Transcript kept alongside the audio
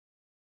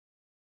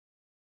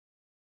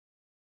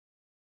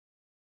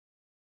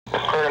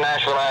Clear to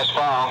Nashville last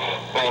file.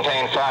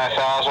 Maintain 5,000.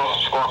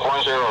 Squawk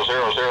 1000.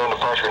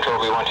 Departure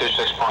control be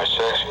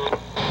 126.6.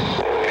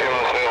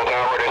 Evansville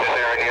Tower, this is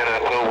Air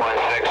Indiana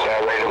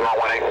 216, ready to go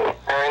 18.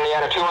 Air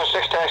Indiana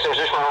 216, taxi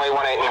position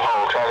runway 18 and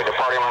hold. Traffic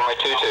departing runway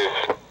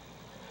 22.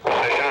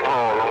 Position and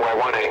hold,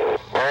 runway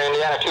 18. Air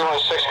Indiana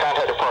 216,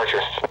 contact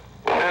departure.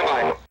 Stand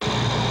by.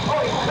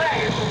 Oh,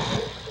 thanks.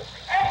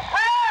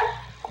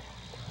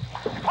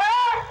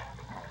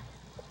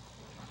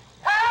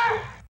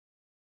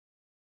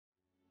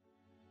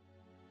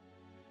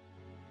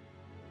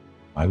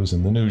 I was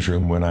in the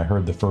newsroom when I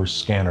heard the first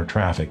scanner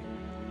traffic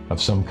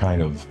of some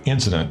kind of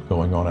incident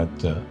going on at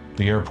the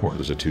airport. It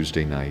was a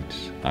Tuesday night.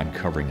 I'm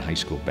covering high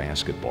school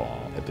basketball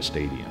at the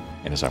stadium.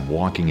 And as I'm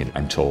walking in,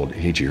 I'm told,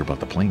 hey, did you hear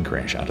about the plane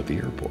crash out at the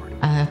airport?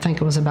 I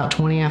think it was about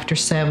 20 after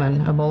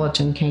 7, a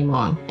bulletin came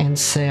on and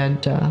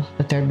said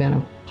that there'd been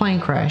a plane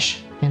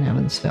crash in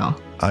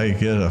Evansville. I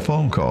get a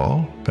phone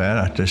call. Pat,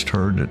 I just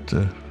heard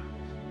that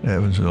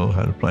Evansville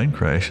had a plane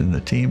crash and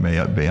the team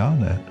may be on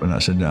that. And I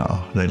said,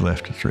 no, they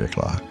left at 3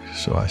 o'clock.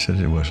 So I said,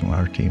 it wasn't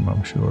our team,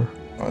 I'm sure.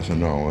 I said,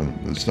 no,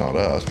 it's not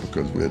us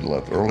because we had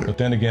left earlier. But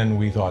then again,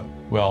 we thought,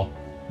 well,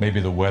 maybe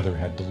the weather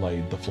had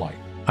delayed the flight.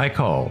 I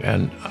called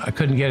and I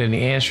couldn't get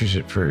any answers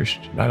at first.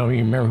 I don't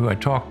even remember who I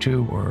talked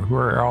to or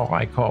where all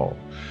I called.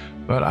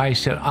 But I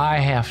said, I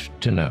have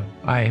to know.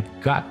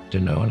 I've got to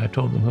know. And I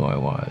told them who I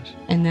was.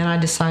 And then I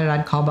decided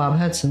I'd call Bob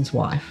Hudson's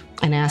wife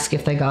and ask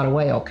if they got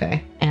away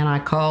okay. And I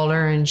called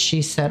her and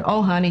she said,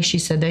 oh, honey, she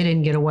said they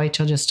didn't get away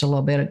till just a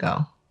little bit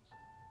ago.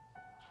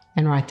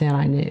 And right then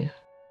I knew.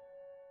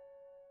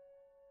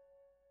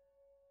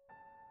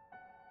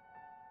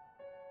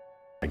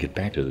 I get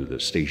back to the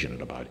station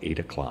at about 8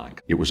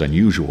 o'clock. It was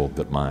unusual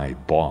that my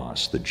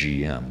boss, the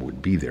GM,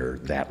 would be there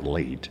that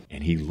late.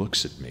 And he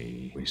looks at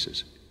me, he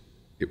says,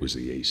 it was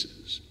the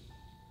Aces.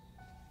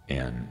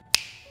 And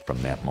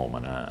from that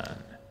moment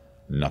on,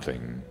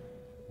 nothing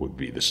would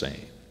be the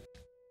same.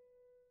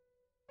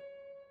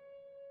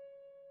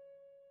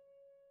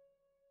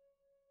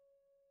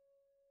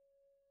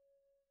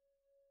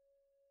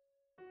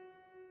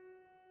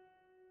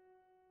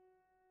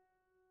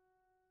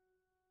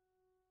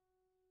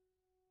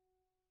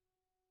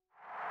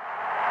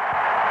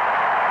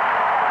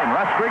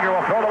 Krieger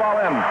will throw the ball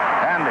in.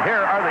 And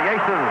here are the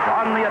Aces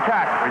on the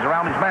attack. He's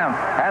around his man.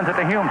 Hands it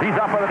to Humes. He's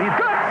up with it. He's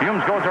good.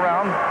 Humes goes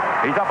around.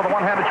 He's up with a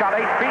one-handed shot.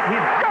 8 feet.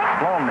 He's good.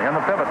 Blown in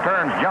the pivot.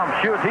 Turns, jumps,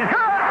 shoots. He's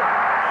good.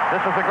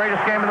 This is the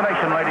greatest game in the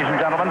nation, ladies and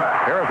gentlemen.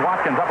 Here is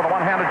Watkins up with a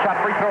one-handed shot.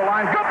 Free throw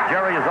line. Good.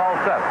 Jerry is all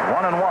set.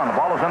 1-1. The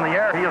ball is in the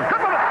air. He is good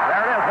with it.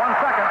 There it is.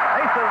 1 second.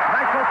 Aces.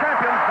 National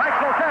champions.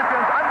 National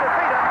champions.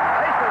 Undefeated.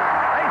 Aces.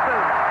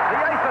 Aces. The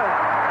Aces.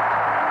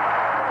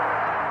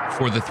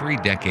 For the 3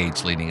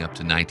 decades leading up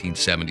to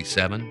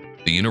 1977,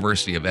 the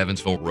University of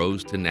Evansville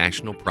rose to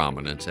national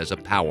prominence as a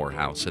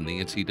powerhouse in the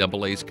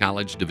NCAA's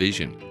college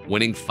division,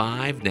 winning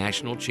 5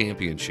 national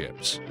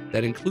championships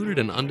that included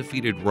an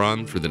undefeated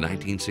run through the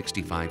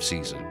 1965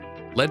 season.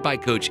 Led by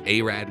Coach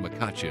Arad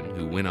McCutcheon,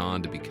 who went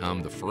on to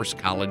become the first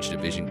college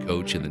division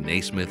coach in the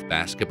Naismith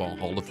Basketball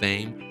Hall of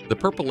Fame, the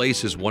Purple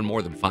Aces won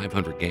more than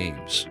 500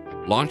 games,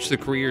 launched the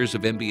careers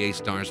of NBA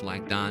stars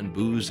like Don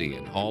Boozy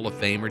and Hall of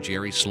Famer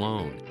Jerry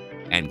Sloan,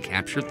 and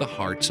captured the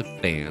hearts of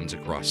fans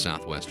across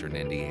southwestern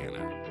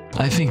Indiana.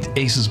 I think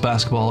Aces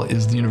basketball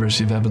is the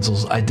University of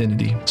Evansville's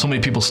identity. So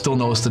many people still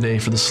know us today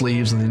for the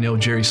sleeves, and they know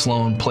Jerry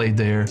Sloan played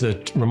there.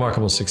 The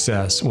remarkable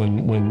success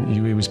when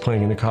he was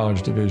playing in the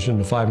college division,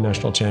 the 5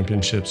 national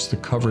championships, the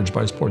coverage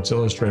by Sports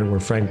Illustrated where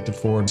Frank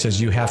DeFord says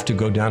you have to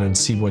go down and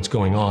see what's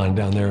going on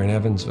down there in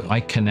Evansville. I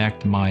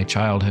connect my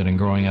childhood and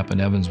growing up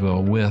in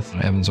Evansville with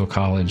Evansville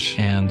College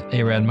and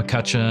Arad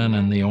McCutcheon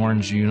and the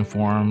orange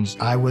uniforms.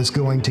 I was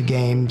going to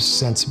games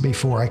since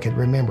before I could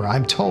remember.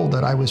 I'm told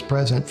that I was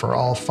present for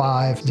all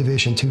 5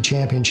 Division II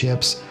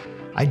championships.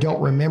 I don't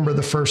remember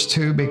the first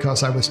 2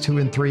 because I was 2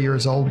 and 3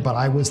 years old, but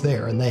I was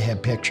there and they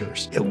had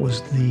pictures. It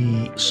was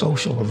the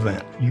social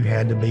event. You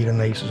had to be at an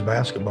Aces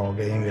basketball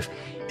game,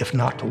 if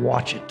not to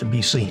watch it, to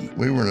be seen.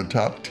 We were in the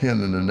top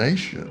 10 in the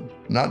nation,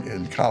 not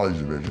in college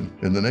division,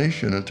 in the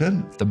nation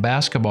attendance. The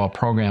basketball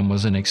program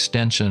was an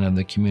extension of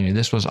the community.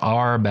 This was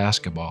our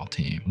basketball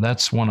team.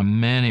 That's one of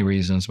many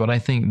reasons, but I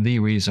think the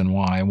reason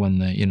why when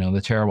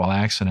the terrible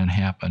accident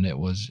happened,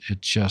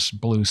 it just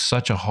blew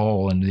such a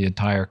hole into the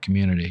entire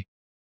community.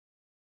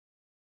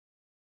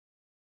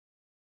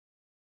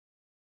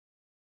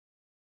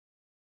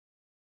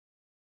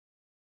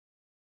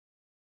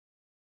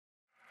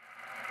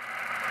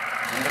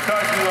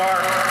 Because you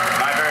are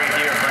my very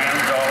dear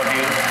friends, all of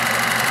you,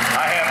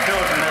 I have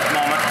chosen this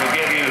moment to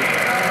give you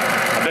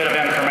a bit of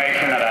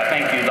information that I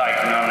think you'd like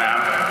to know now.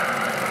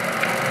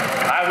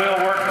 I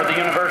will work for the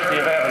University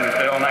of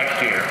Evansville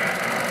next year,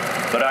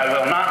 but I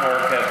will not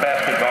work as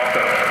basketball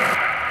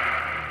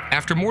coach.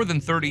 After more than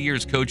 30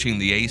 years coaching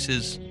the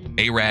Aces,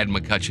 Arad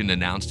McCutcheon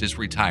announced his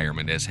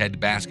retirement as head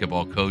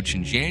basketball coach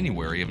in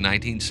January of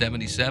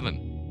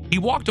 1977. He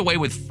walked away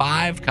with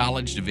 5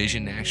 college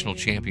division national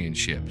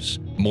championships,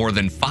 more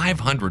than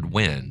 500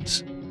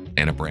 wins,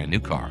 and a brand new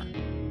car.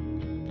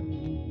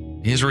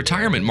 His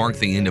retirement marked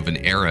the end of an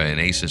era in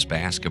Aces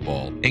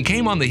basketball and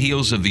came on the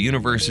heels of the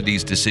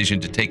university's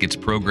decision to take its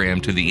program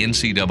to the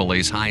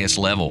NCAA's highest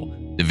level,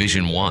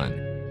 Division I.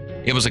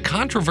 It was a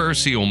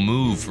controversial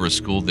move for a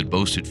school that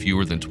boasted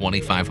fewer than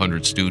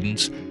 2,500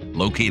 students,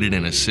 located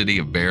in a city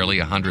of barely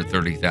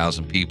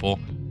 130,000 people,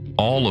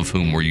 all of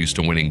whom were used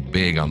to winning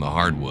big on the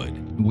hardwood.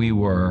 We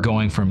were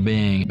going from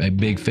being a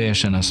big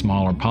fish in a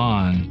smaller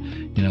pond,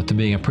 to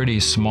being a pretty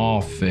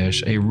small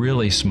fish, a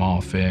really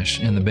small fish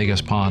in the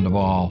biggest pond of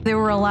all. There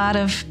were a lot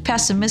of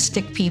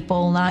pessimistic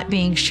people not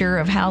being sure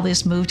of how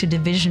this move to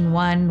Division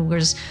I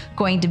was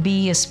going to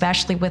be,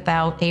 especially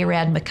without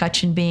A-Rad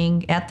McCutcheon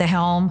being at the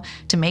helm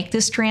to make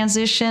this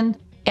transition.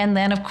 And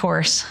then, of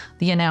course,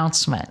 the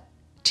announcement.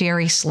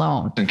 Jerry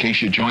Sloan. In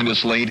case you joined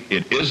us late,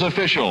 it is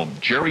official.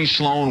 Jerry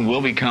Sloan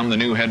will become the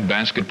new head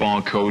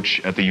basketball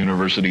coach at the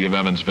University of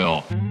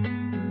Evansville.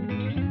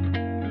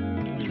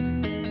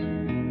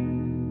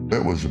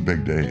 It was a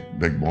big day,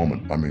 big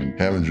moment. I mean,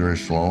 having Jerry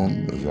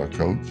Sloan as our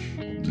coach,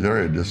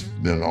 Jerry had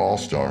just been an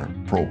all-star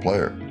pro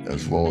player,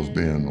 as well as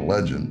being a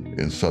legend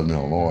in Southern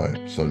Illinois,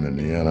 Southern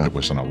Indiana. It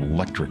was an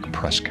electric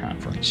press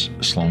conference.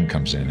 Sloan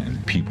comes in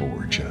and people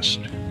were just,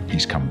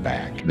 he's come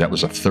back. That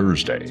was a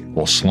Thursday.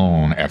 Well,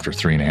 Sloan, after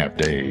 3.5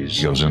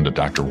 days, goes into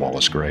Dr.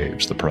 Wallace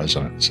Graves, the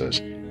president, and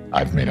says,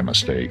 I've made a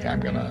mistake.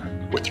 I'm going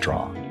to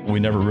withdraw. We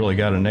never really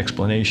got an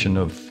explanation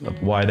of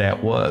why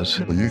that was.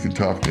 Well, you can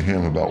talk to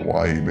him about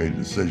why he made a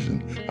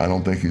decision. I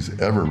don't think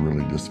he's ever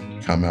really just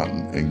come out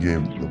and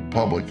gave the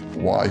public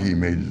why he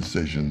made the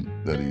decision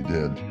that he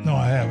did. No,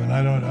 I haven't.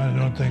 I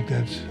don't think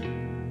that's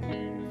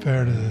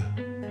fair to the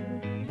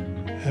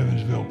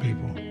Evansville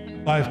people.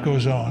 Life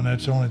goes on.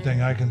 That's the only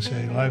thing I can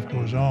say. Life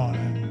goes on,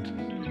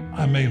 and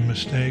I made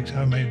mistakes.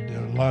 I made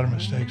a lot of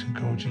mistakes in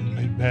coaching,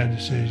 made bad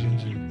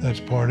decisions, and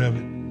that's part of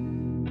it.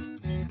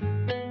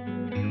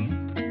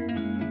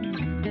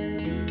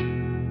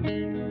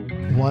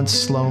 Once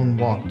Sloan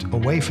walked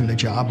away from the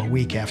job a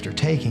week after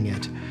taking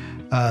it,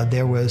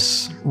 there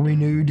was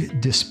renewed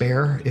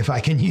despair, if I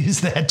can use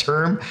that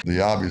term.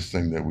 The obvious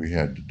thing that we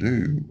had to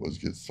do was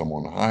get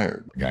someone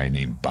hired. A guy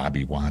named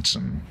Bobby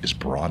Watson is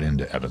brought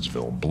into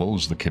Evansville,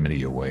 blows the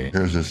committee away.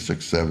 Here's this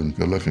 6'7",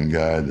 good-looking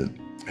guy that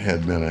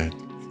had been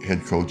a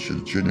head coach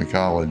at junior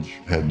college,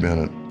 had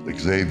been at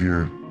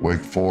Xavier,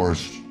 Wake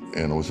Forest,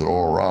 and was at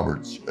Oral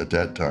Roberts at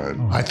that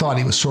time. I thought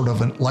he was sort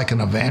of like an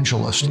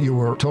evangelist. You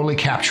were totally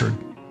captured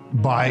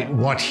by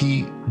what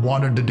he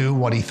wanted to do,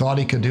 what he thought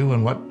he could do,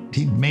 and what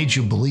he made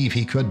you believe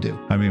he could do.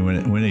 I mean,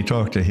 when they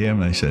talked to him,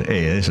 they said,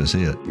 hey, this is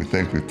it. We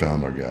think we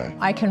found our guy.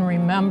 I can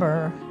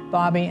remember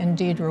Bobby and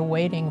Deidre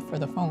waiting for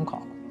the phone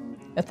call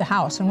at the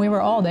house, and we were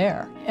all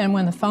there. And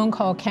when the phone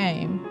call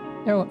came,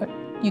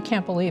 you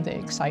can't believe the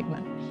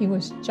excitement. He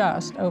was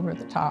just over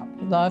the top.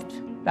 He loved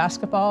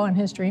basketball, and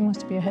his dream was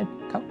to be a head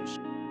coach.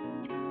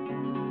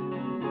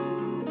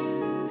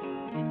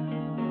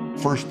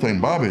 First thing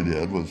Bobby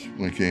did was,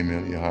 when he came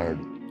in, he hired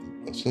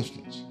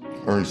assistants.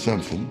 Ernest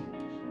Simpson,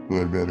 who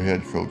had been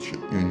head coach at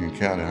Union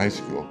County High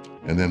School,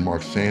 and then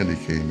Mark Sandy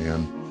came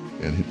in,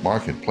 and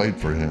Mark had played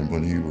for him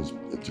when he was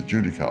at the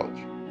junior college.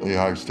 He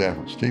hired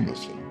Stafford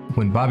Stevenson.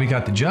 When Bobby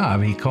got the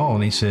job, he called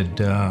and he said,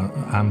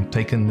 I'm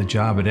taking the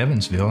job at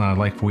Evansville, and I'd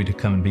like for you to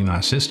come and be my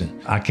assistant.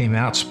 I came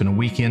out, spent a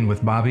weekend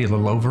with Bobby, a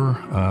little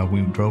over.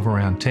 We drove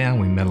around town.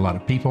 We met a lot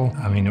of people.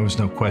 I mean, there was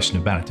no question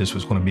about it. This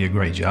was going to be a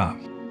great job.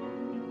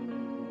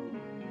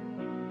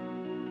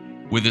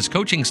 With his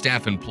coaching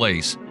staff in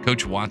place,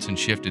 Coach Watson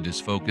shifted his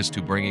focus to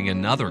bringing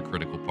another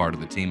critical part of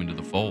the team into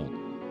the fold,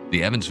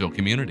 the Evansville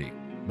community.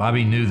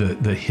 Bobby knew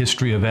the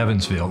history of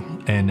Evansville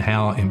and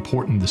how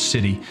important the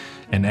city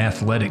and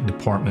athletic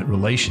department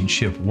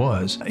relationship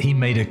was. He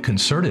made a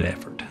concerted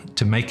effort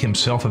to make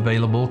himself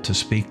available to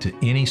speak to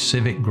any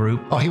civic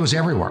group. Oh, he was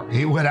everywhere.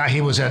 He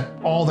was at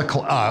all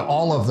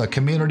of the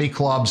community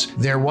clubs.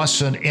 There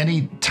wasn't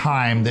any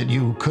time that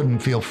you couldn't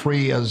feel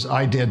free, as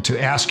I did,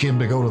 to ask him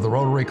to go to the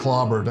Rotary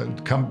Club or to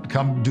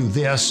come do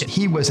this.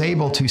 He was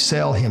able to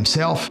sell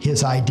himself,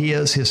 his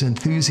ideas, his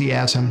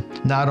enthusiasm,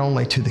 not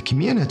only to the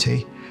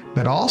community,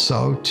 but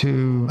also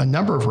to a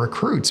number of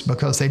recruits,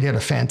 because they did a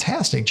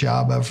fantastic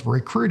job of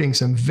recruiting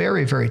some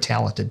very, very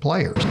talented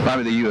players.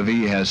 Bobby, the U of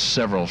E has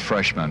several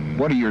freshmen.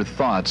 What are your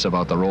thoughts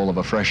about the role of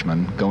a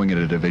freshman going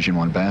into Division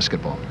I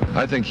basketball?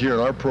 I think here in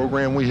our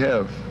program we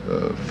have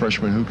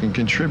freshmen who can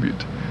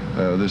contribute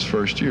this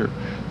first year.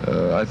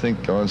 I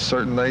think on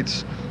certain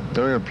nights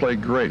they're going to play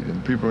great,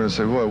 and people are going to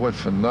say, "Boy, what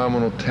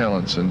phenomenal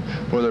talents!" And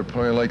boy, they're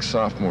playing like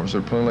sophomores.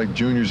 They're playing like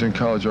juniors in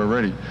college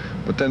already.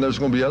 But then there's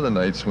going to be other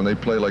nights when they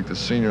play like the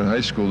senior in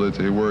high school that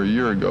they were a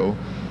year ago,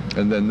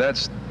 and then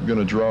that's going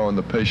to draw on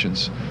the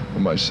patience of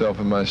myself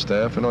and my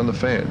staff and on the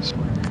fans.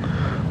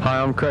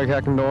 Hi, I'm Craig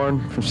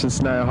Hackendorn from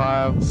Cincinnati,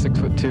 Ohio,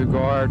 6'2"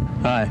 guard.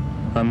 Hi,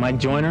 I'm Mike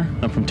Joyner.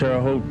 I'm from Terre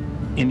Haute,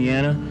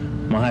 Indiana.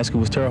 My high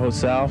school was Terre Haute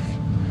South.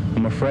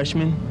 I'm a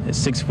freshman at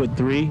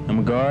 6'3". I'm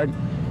a guard.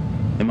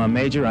 In my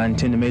major, I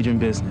intend to major in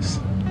business.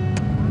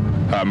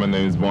 Hi, my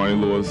name is Barney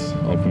Lewis.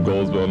 I'm from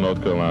Goldsboro,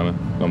 North Carolina.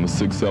 I'm a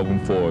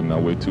 6'7" forward, and I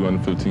weigh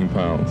 215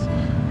 pounds.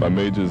 My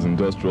major is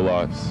industrial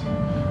arts,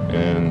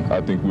 and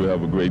I think we'll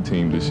have a great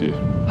team this year.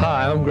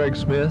 Hi, I'm Greg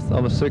Smith.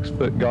 I'm a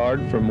 6-foot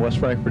guard from West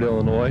Frankfort,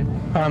 Illinois.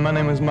 Hi, my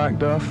name is Mike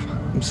Duff.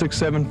 I'm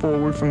 6'7"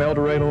 forward from El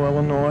Dorado,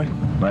 Illinois.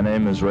 My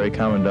name is Ray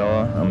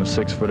Comandella. I'm a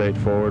 6'8"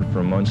 forward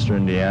from Munster,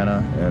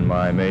 Indiana, and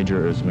my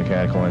major is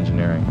mechanical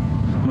engineering.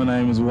 My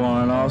name is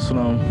Warren Austin.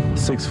 I'm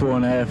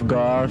 6'4.5"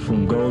 guard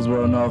from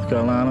Goldsboro, North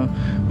Carolina.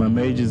 My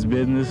major is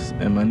business,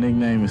 and my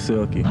nickname is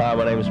Silky. Hi,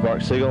 my name is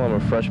Mark Siegel. I'm a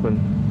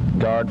freshman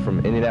guard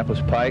from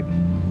Indianapolis Pike.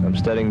 I'm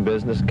studying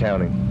business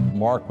accounting.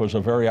 Mark was a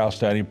very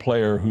outstanding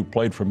player who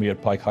played for me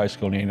at Pike High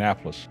School in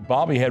Indianapolis.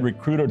 Bobby had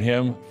recruited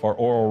him for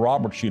Oral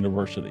Roberts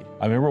University.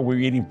 I remember we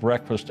were eating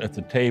breakfast at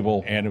the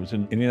table, and it was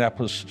in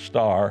Indianapolis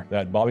Star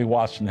that Bobby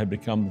Watson had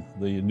become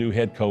the new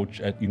head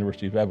coach at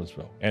University of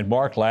Evansville. And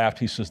Mark laughed.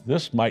 He says,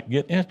 "This might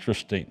get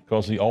interesting,"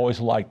 because he always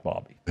liked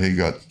Bobby. He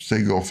got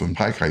Siegel from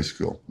Pike High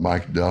School.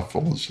 Mike Duff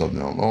from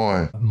Southern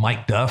Illinois.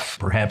 Mike Duff,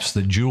 perhaps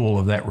the jewel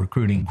of that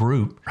recruiting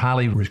group,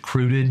 highly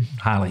recruited,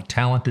 highly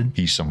talented.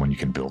 He's someone you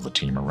can build a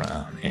team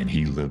around, and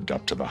he lived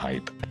up to the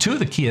hype. Two of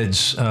the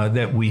kids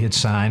that we had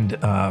signed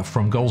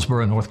from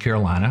Goldsboro, North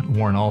Carolina,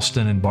 Warren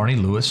Alston and Barney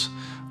Lewis.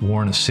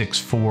 Warren, a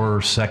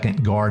 6'4",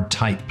 second guard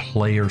type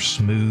player,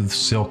 smooth,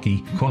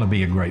 silky, going to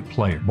be a great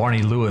player.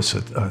 Barney Lewis,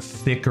 a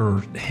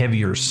thicker,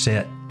 heavier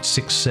set,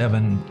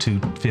 6'7",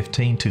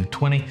 215,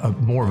 220,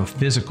 more of a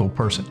physical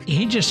person.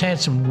 He just had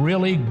some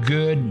really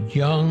good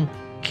young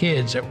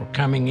kids that were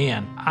coming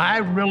in. I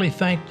really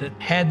think that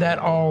had that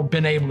all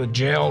been able to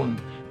gel and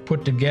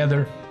put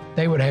together,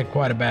 they would have had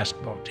quite a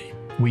basketball team.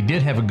 We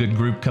did have a good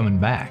group coming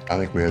back. I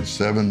think we had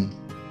 7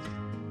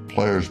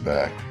 players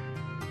back,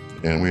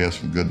 and we had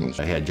some good ones.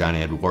 I had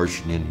Johnny Ed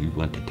Washington, who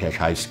went to Tech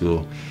High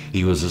School.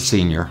 He was a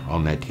senior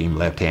on that team,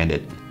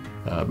 left-handed,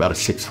 about a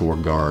 6'4"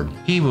 guard.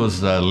 He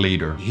was a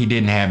leader. He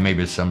didn't have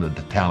maybe some of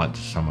the talent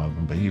to some of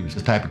them, but he was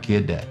the type of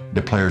kid that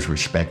the players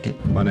respected.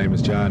 My name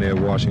is John Ed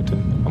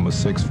Washington. I'm a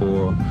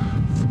 6'4"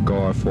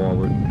 guard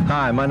forward.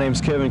 Hi, my name's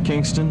Kevin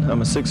Kingston.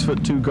 I'm a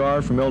 6'2"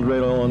 guard from El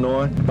Dorado,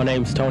 Illinois. My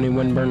name's Tony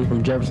Winburn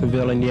from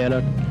Jeffersonville,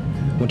 Indiana.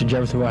 Went to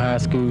Jeffersonville High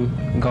School,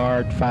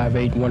 guard,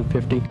 5'8",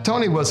 150.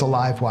 Tony was a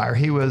live wire.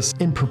 He was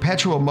in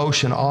perpetual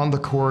motion on the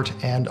court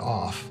and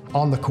off.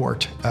 On the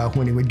court,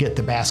 when he would get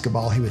the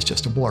basketball, he was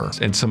just a blur.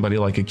 And somebody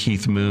like a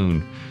Keith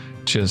Moon,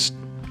 just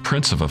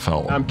prince of a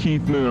fellow. I'm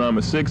Keith Moon. I'm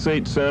a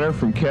 6'8" center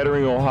from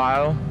Kettering,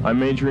 Ohio. I'm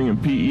majoring in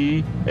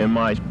PE, and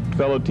my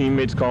fellow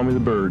teammates call me the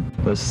Bird.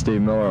 This is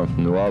Steve Miller. I'm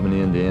from New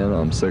Albany,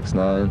 Indiana. I'm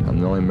 6'9". I'm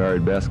the only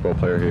married basketball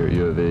player here at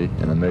U of E,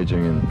 and I'm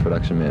majoring in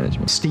production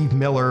management. Steve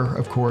Miller,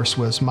 of course,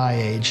 was my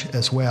age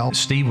as well.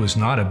 Steve was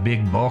not a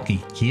big,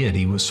 bulky kid.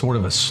 He was sort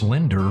of a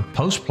slender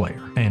post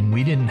player, and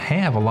we didn't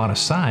have a lot of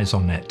size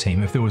on that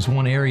team. If there was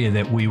one area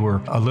that we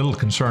were a little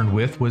concerned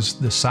with was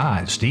the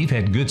size. Steve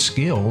had good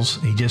skills.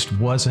 He just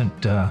wasn't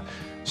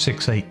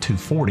 6'8",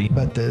 240.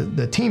 But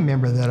the team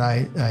member that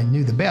I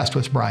knew the best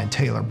was Brian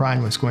Taylor.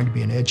 Brian was going to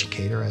be an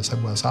educator, as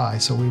was I,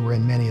 so we were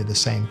in many of the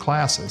same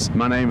classes.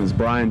 My name is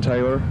Brian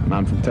Taylor, and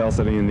I'm from Tell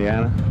City,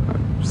 Indiana.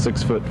 I'm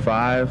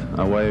 6'5".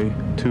 I weigh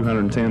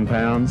 210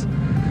 pounds.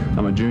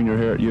 I'm a junior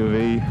here at U of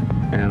E,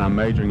 and I'm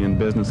majoring in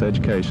business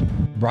education.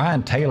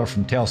 Brian Taylor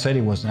from Tell City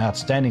was an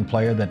outstanding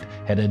player that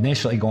had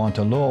initially gone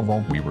to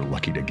Louisville. We were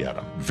lucky to get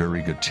him.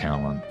 Very good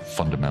talent,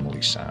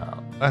 fundamentally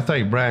sound. I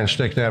think Brian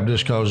sticked out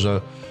just because,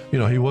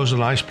 he was a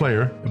nice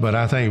player, but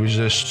I think he was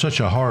just such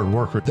a hard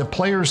worker. The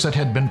players that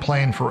had been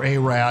playing for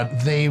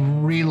ARAD, they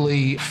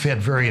really fit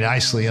very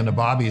nicely into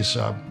Bobby's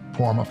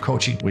form of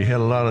coaching. We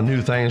had a lot of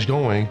new things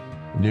going.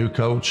 New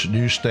coach,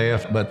 new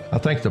staff, but I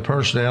think the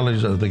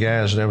personalities of the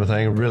guys and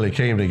everything really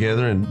came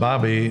together, and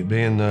Bobby,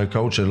 being the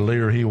coach and the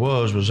leader he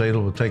was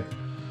able to take,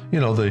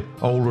 the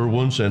older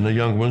ones and the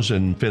young ones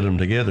and fit them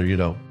together,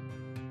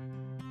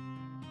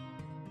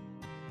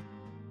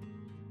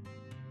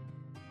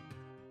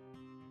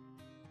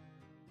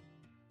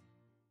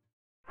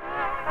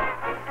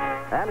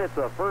 And it's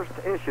the first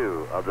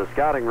issue of the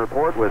Scouting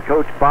Report with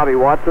Coach Bobby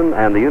Watson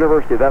and the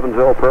University of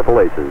Evansville Purple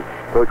Aces.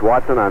 Coach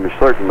Watson, I'm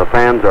certain the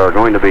fans are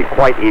going to be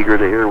quite eager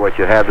to hear what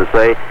you have to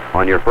say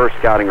on your first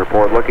Scouting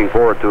Report. Looking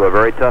forward to a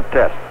very tough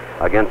test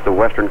against the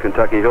Western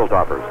Kentucky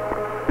Hilltoppers.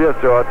 Yes,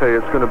 Joe, I'll tell you,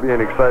 it's going to be an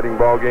exciting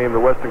ball game. The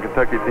Western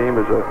Kentucky team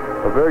is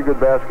a very good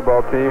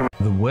basketball team.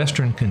 The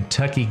Western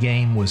Kentucky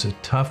game was a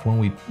tough one.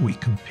 We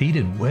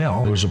competed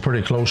well. It was a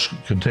pretty close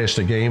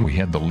contested game. We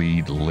had the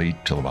lead late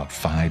till about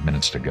 5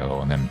 minutes to go,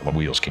 and then the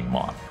wheels came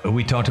off.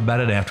 We talked about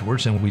it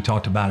afterwards, and we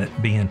talked about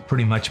it being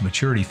pretty much a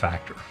maturity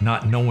factor,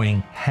 not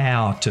knowing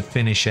how to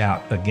finish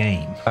out a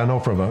game. I know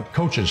from a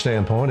coaching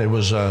standpoint, it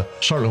was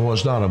certainly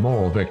was not a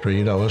moral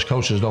victory. Us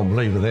coaches don't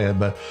believe in that,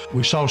 but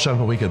we saw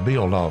something we could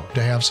build on.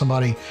 To have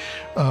somebody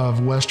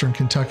of Western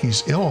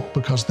Kentucky's ilk,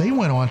 because they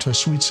went on to a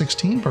Sweet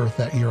 16 berth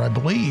that year, I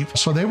believe.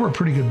 So they were a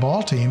pretty good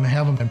ball team.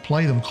 Have them and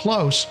play them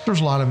close.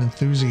 There's a lot of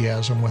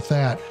enthusiasm with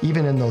that.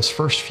 Even in those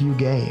first few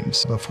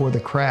games before the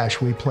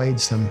crash, we played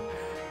some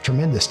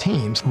tremendous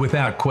teams.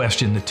 Without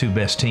question, the two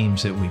best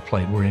teams that we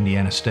played were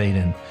Indiana State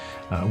and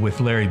with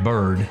Larry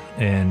Bird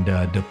and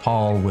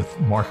DePaul with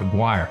Mark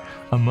Aguirre,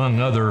 among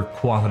other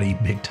quality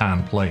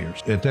big-time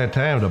players. At that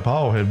time,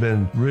 DePaul had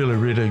been really,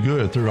 really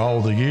good through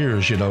all the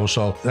years, you know,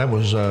 so that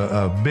was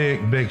a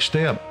big, big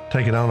step,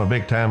 taking on a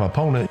big-time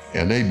opponent.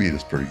 And they beat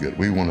us pretty good.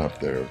 We went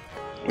up there.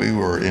 We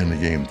were in the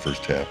game the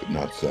first half, but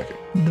not second.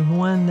 The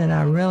one that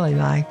I really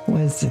liked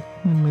was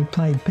when we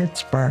played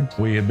Pittsburgh.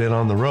 We had been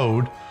on the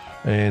road,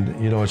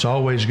 and, you know, it's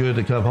always good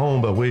to come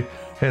home, but we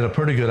had a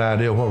pretty good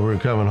idea what we were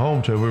coming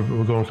home to. We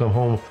were going to come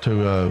home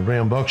to a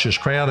rambunctious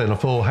crowd and a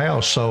full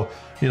house. So,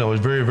 you know, it was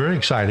very, very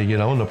exciting, you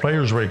know, and the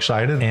players were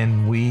excited.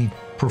 And we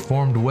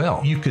performed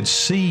well. You could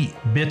see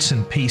bits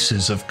and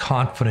pieces of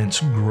confidence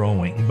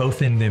growing,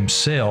 both in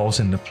themselves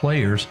and the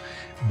players,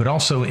 but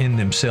also in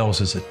themselves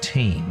as a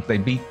team. They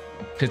beat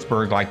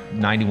Pittsburgh like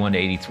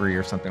 91-83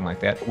 or something like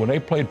that. When they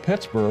played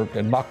Pittsburgh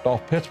and knocked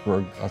off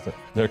Pittsburgh, I thought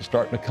they're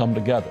starting to come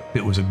together.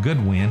 It was a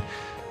good win.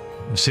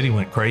 The city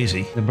went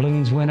crazy. The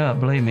balloons went up,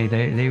 believe me,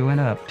 they went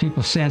up.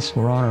 People sensed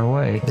we're on our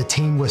way. The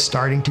team was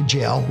starting to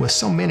gel with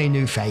so many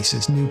new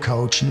faces, new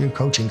coach, new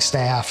coaching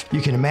staff.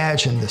 You can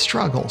imagine the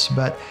struggles,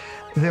 but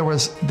there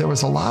was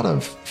a lot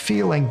of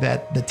feeling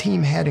that the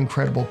team had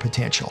incredible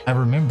potential. I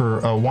remember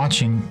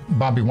watching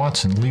Bobby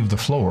Watson leave the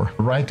floor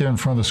right there in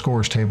front of the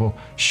scorer's table,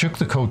 shook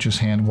the coach's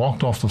hand,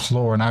 walked off the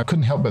floor, and I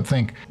couldn't help but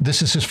think,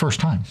 this is his first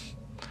time.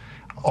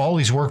 All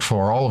he's worked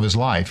for all of his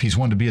life, he's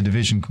wanted to be a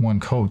Division I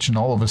coach, and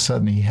all of a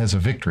sudden he has a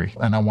victory.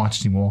 And I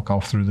watched him walk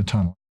off through the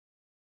tunnel.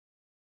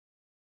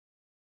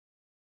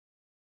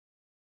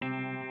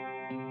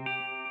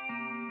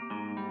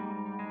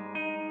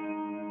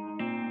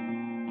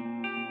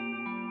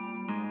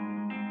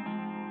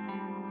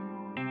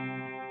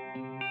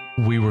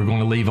 We were going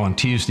to leave on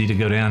Tuesday to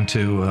go down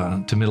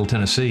to Middle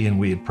Tennessee, and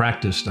we had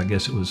practiced, I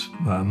guess it was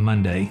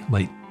Monday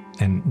late,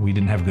 and we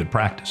didn't have good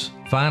practice.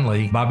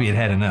 Finally, Bobby had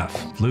had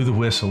enough. Blew the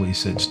whistle. He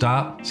said,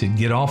 stop. He said,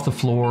 get off the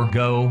floor,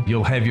 go.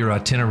 You'll have your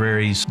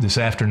itineraries this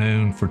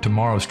afternoon for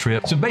tomorrow's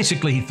trip. So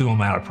basically, he threw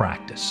him out of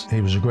practice.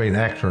 He was a great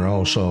actor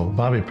also.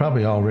 Bobby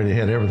probably already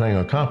had everything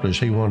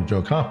accomplished he wanted to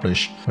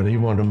accomplish, but he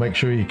wanted to make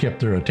sure he kept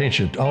their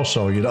attention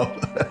also, you know.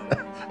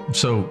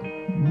 So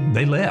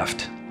they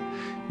left.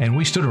 And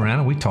we stood around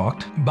and we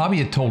talked. Bobby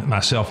had told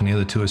myself and the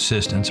other two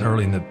assistants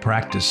early in the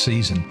practice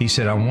season, he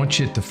said, I want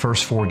you at the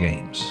first 4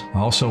 games. I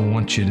also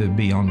want you to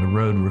be on the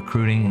road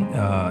recruiting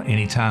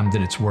anytime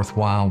that it's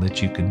worthwhile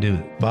that you can do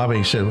it.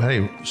 Bobby said,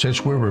 hey,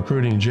 since we're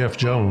recruiting Jeff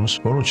Jones,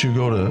 why don't you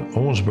go to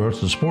Owensboro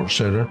to the Sports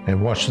Center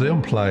and watch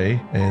them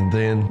play and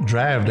then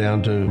drive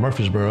down to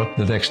Murfreesboro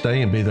the next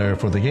day and be there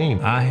for the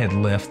game. I had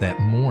left that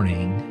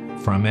morning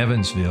from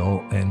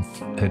Evansville and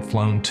had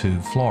flown to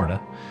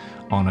Florida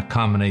on a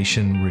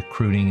combination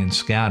recruiting and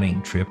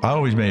scouting trip. I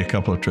always made a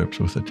couple of trips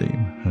with the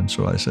team. And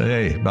so I said,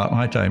 hey, about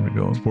my time to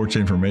go. Sports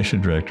Information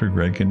Director,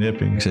 Greg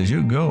Knipping, says,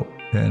 you go.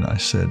 And I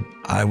said,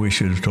 I wish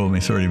you'd have told me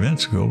 30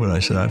 minutes ago, but I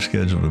said, I've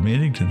scheduled a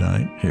meeting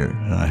tonight here,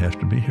 and I have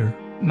to be here.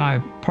 My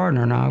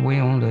partner and I, we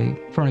owned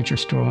a furniture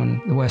store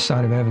on the west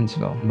side of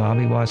Evansville.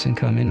 Bobby Watson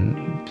come in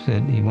and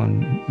said he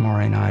wanted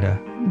Maury and I to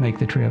make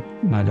the trip.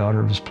 My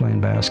daughter was playing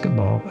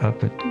basketball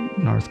up at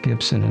North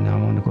Gibson, and I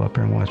wanted to go up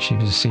there and watch. She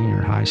was a senior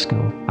in high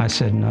school. I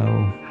said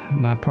no.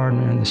 My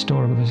partner in the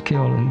store was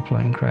killed in the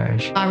plane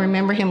crash. I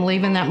remember him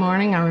leaving that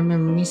morning. I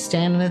remember me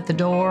standing at the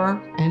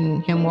door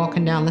and him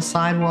walking down the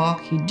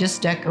sidewalk. He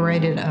just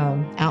decorated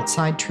an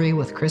outside tree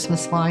with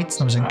Christmas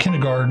lights. I was in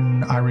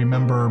kindergarten. I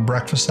remember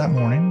breakfast that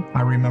morning.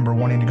 I remember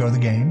wanting to go to the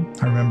game.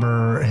 I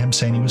remember him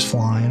saying he was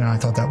flying, and I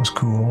thought that was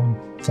cool.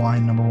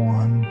 Flying number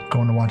 1,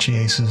 going to watch the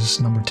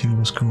Aces, number 2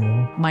 was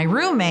cool. My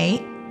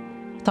roommate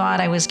thought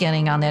I was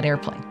getting on that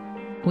airplane.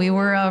 We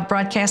were a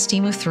broadcast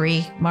team of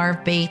 3.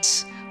 Marv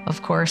Bates,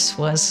 of course,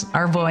 was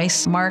our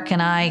voice. Mark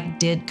and I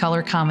did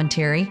color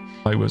commentary.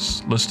 I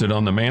was listed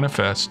on the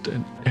manifest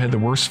and had the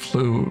worst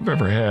flu I've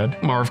ever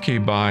had. Marv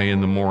came by in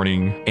the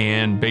morning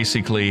and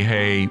basically,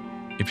 hey,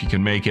 if you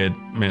can make it,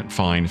 meant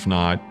fine. If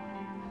not,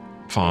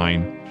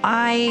 fine.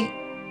 I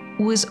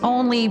was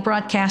only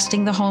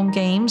broadcasting the home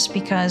games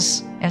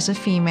because as a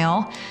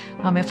female,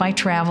 if I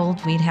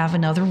traveled, we'd have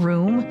another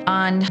room.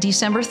 On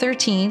December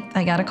 13th,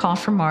 I got a call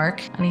from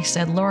Mark, and he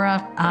said,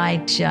 Laura, I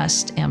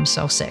just am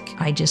so sick.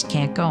 I just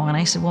can't go. And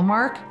I said, well,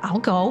 Mark, I'll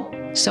go.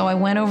 So I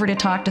went over to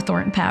talk to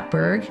Thornton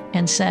Patberg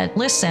and said,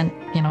 listen,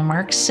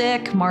 Mark's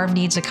sick. Marv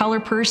needs a color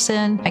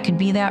person. I can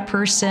be that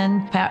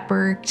person.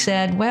 Patberg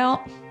said,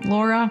 well,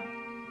 Laura,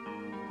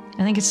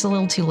 I think it's a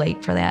little too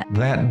late for that.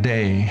 That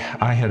day,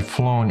 I had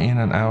flown in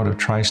and out of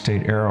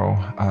Tri-State Aero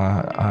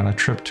on a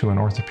trip to an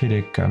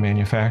orthopedic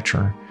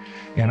manufacturer.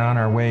 And on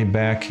our way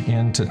back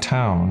into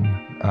town,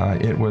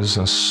 it was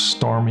a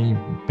stormy,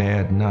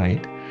 bad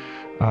night.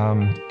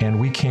 And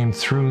we came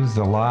through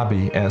the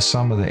lobby as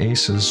some of the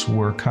Aces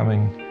were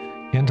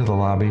coming into the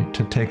lobby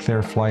to take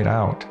their flight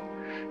out.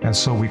 And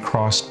so we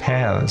crossed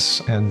paths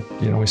and,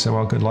 we said,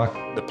 well, good luck.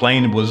 The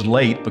plane was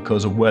late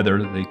because of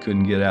weather. They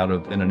couldn't get out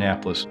of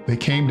Indianapolis. They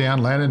came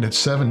down, landed at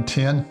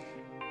 7:10,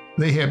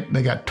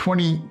 They got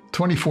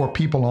 24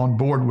 people on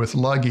board with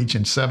luggage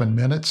in 7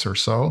 minutes or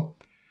so,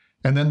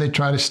 and then they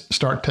try to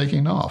start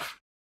taking off.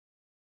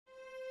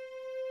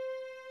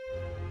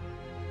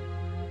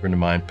 A friend of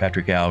mine,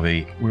 Patrick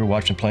Alvey, we were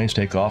watching planes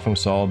take off and we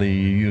saw the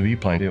U of E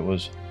plane. It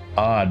was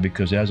odd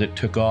because as it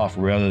took off,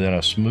 rather than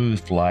a smooth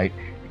flight,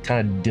 it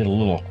kind of did a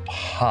little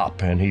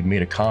hop, and he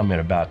made a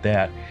comment about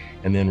that.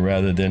 And then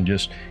rather than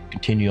just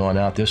continue on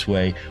out this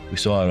way, we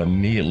saw it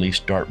immediately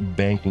start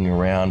banking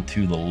around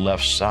to the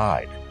left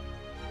side.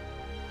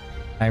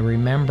 I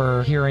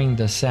remember hearing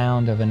the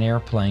sound of an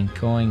airplane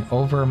going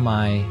over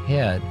my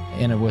head,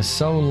 and it was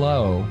so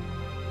low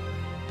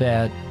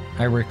that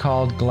I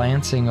recalled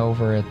glancing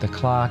over at the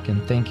clock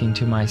and thinking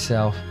to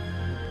myself,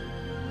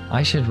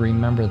 I should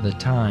remember the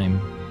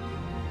time.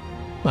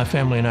 My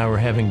family and I were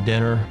having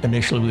dinner.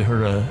 Initially we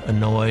heard a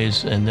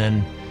noise and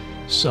then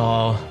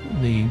saw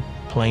the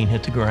plane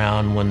hit the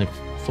ground when the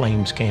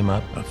flames came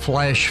up. A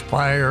flash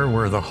fire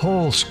where the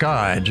whole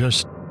sky it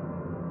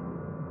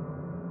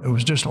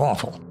was just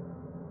awful.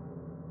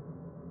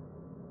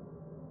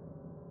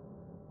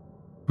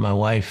 My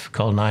wife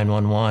called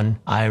 911.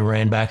 I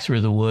ran back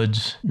through the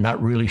woods,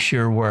 not really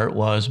sure where it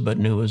was, but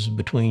knew it was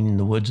between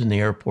the woods and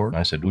the airport.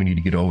 I said, we need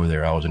to get over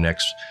there. I was an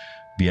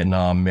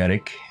ex-Vietnam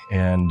medic,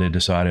 and they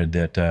decided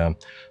that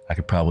I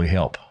could probably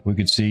help. We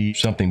could see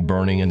something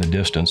burning in the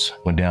distance.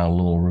 Went down a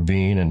little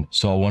ravine and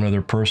saw one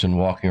other person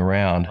walking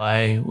around.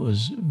 I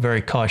was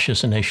very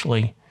cautious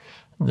initially,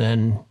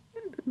 then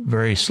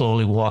very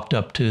slowly walked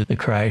up to the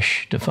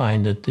crash to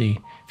find that the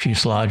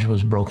fuselage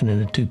was broken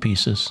into 2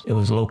 pieces. It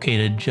was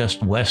located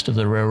just west of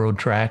the railroad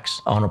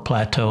tracks on a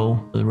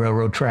plateau. The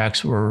railroad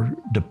tracks were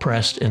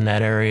depressed in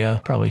that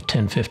area, probably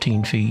 10,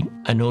 15 feet.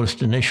 I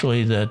noticed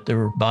initially that there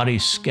were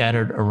bodies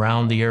scattered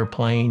around the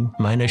airplane.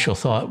 My initial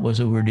thought was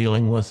that we were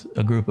dealing with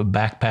a group of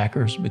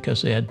backpackers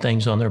because they had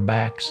things on their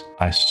backs.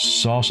 I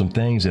saw some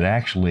things that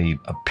actually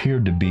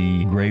appeared to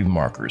be grave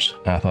markers.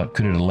 I thought,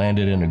 could it have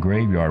landed in a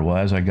graveyard? Well,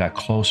 as I got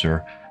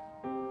closer,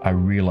 I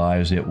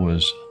realized it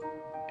was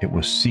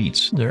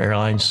seats. They're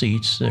airline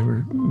seats.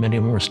 Many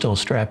of them were still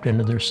strapped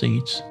into their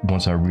seats.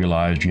 Once I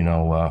realized,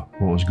 what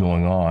was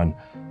going on,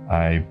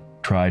 I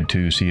tried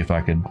to see if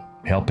I could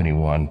help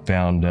anyone.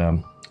 Found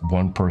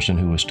one person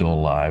who was still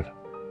alive,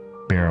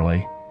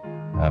 barely.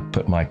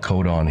 Put my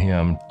coat on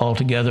him.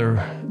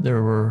 Altogether,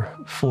 there were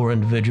 4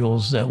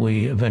 individuals that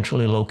we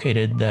eventually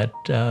located that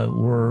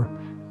were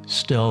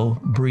still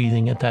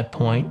breathing at that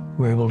point.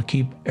 We were able to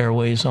keep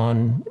airways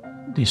on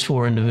these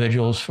 4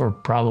 individuals for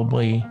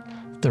probably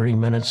 30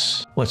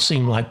 minutes. What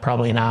seemed like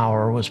probably an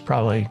hour was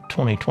probably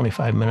 20,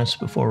 25 minutes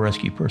before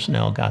rescue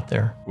personnel got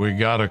there. We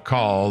got a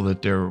call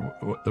that there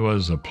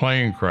was a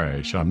plane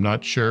crash. I'm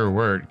not sure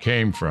where it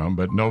came from,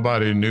 but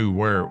nobody knew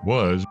where it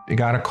was. We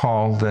got a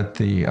call that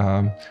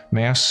the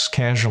mass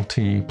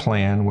casualty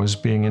plan was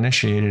being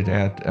initiated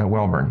at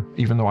Welborn.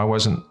 Even though I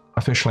wasn't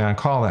officially on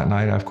call that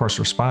night, I of course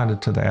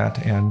responded to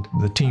that, and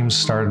the teams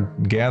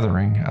started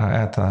gathering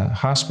at the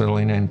hospital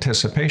in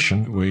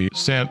anticipation. We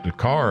sent the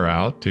car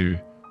out to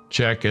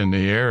check in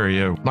the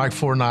area. Mike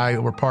Ford and I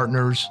were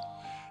partners.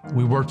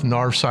 We worked in the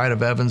north side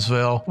of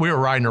Evansville. We were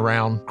riding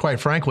around. Quite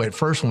frankly, at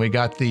first when we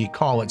got the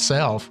call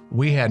itself,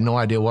 we had no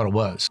idea what it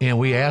was. And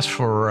we asked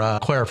for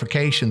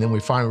clarification, then we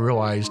finally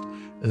realized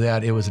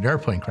that it was an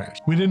airplane crash.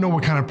 We didn't know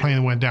what kind of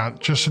plane went down,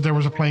 just that there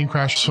was a plane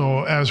crash.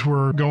 So as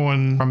we're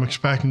going, I'm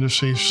expecting to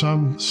see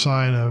some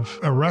sign of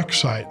a wreck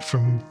site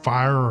from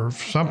fire or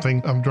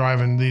something. I'm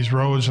driving these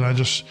roads and I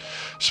just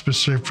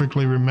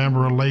specifically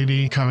remember a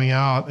lady coming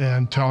out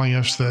and telling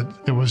us that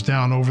it was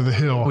down over the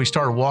hill. We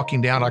started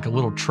walking down like a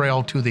little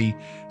trail to the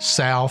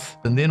south,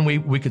 and then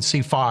we could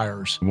see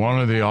fires. One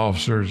of the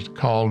officers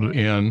called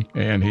in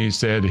and he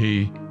said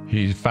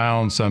he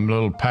found some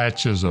little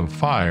patches of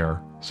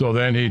fire. So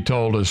then he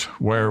told us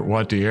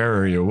what the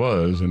area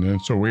was, and then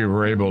so we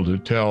were able to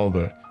tell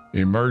the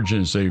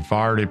emergency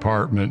fire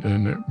department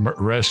and the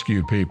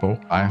rescue people.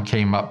 I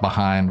came up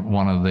behind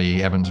one of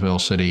the Evansville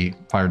City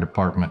Fire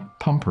Department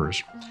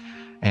pumpers,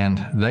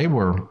 and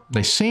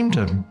they seemed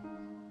to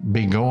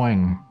be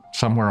going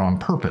somewhere on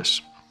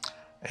purpose.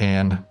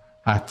 And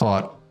I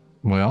thought,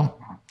 well,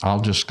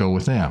 I'll just go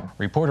with them.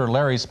 Reporter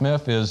Larry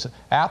Smith is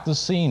at the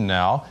scene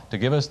now to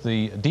give us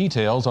the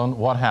details on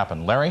what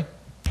happened. Larry?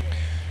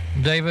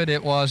 David,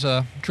 it was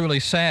a truly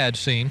sad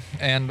scene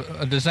and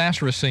a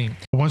disastrous scene.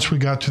 Once we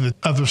got to the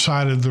other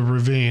side of the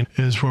ravine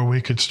is where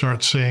we could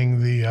start seeing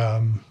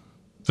the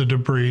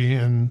debris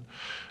and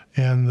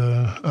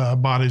the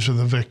bodies of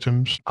the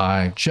victims.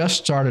 I just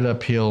started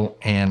uphill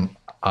and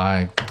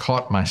I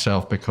caught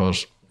myself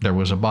because there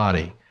was a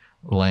body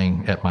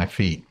laying at my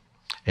feet.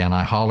 And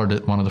I hollered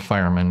at one of the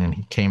firemen and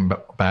he came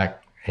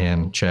back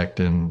and checked,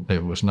 and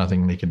there was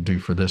nothing they could do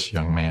for this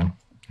young man.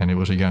 And it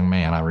was a young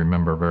man, I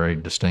remember very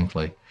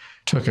distinctly.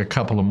 Took a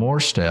couple of more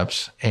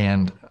steps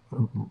and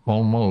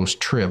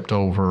almost tripped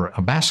over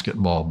a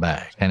basketball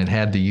bag, and it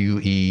had the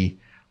UE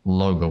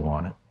logo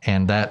on it.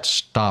 And that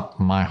stopped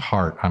my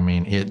heart. I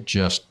mean, it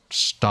just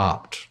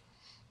stopped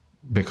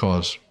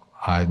because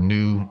I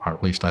knew, or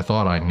at least I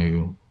thought I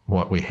knew,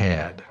 what we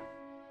had.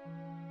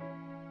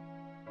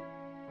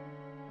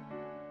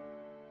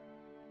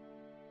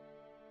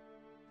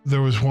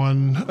 There was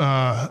one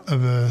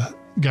of the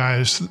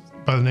guys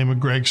by the name of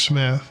Greg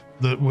Smith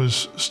that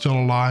was still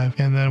alive.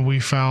 And then we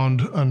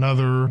found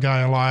another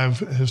guy alive.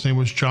 His name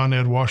was John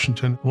Ed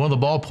Washington. One of the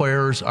ball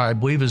players, I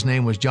believe his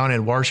name was John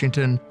Ed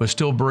Washington, was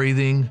still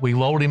breathing. We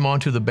loaded him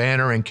onto the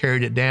banner and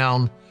carried it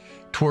down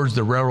towards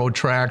the railroad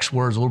tracks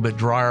where it's a little bit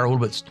drier, a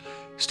little bit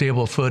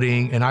stable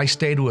footing. And I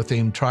stayed with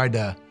him, tried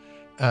to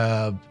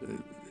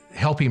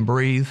help him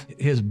breathe.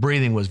 His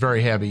breathing was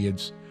very heavy.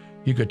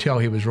 You could tell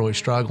he was really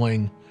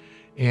struggling.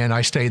 And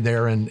I stayed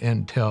there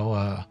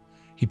until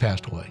he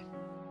passed away.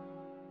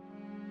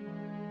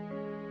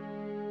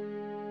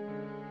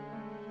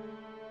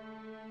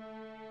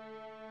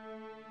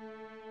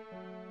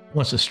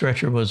 Once the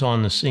stretcher was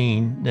on the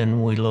scene,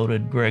 then we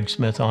loaded Greg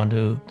Smith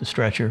onto the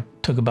stretcher.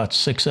 Took about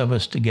 6 of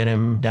us to get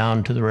him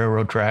down to the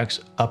railroad tracks,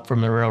 up from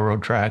the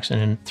railroad tracks,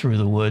 and then through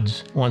the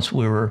woods. Once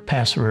we were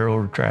past the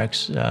railroad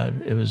tracks,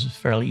 it was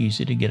fairly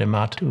easy to get him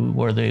out to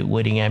where the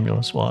waiting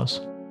ambulance was.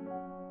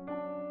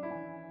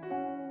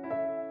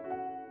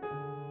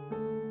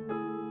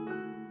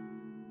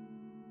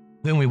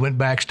 Then we went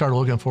back, started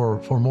looking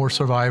for more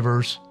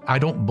survivors. I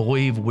don't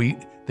believe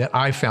that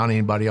I found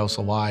anybody else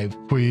alive.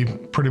 We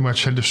pretty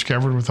much had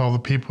discovered with all the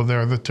people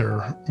there that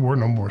there were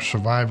no more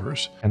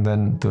survivors. And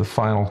then the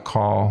final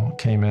call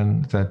came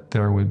in that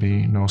there would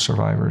be no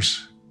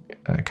survivors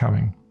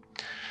coming.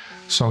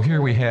 So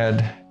here we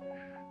had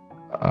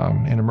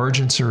an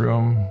emergency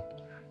room,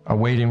 a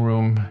waiting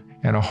room,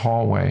 and a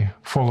hallway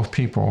full of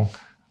people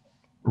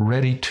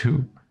ready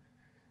to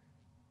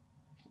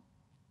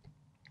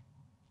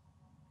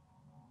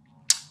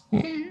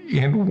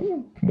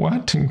and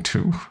wanting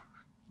to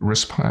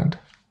respond,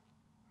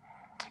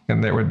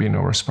 and there would be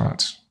no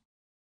response.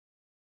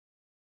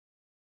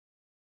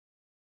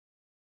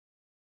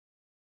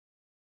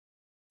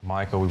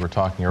 Michael, we were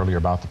talking earlier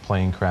about the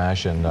plane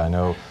crash, and I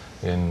know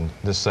in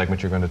this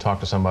segment you're going to talk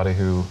to somebody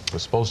who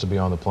was supposed to be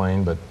on the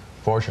plane, but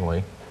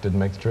fortunately didn't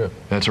make the trip.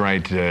 That's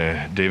right,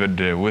 David.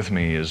 With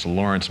me is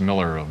Lawrence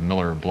Miller of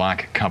Miller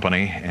Black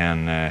Company,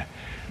 and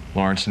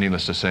Lawrence,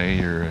 needless to say,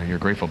 you're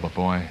grateful, but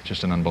boy,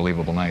 just an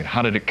unbelievable night.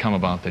 How did it come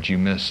about that you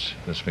missed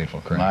this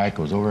fateful crash? Mike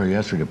was over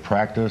yesterday to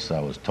practice. I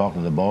was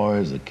talking to the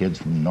boys. The kids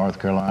from North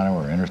Carolina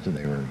were interested.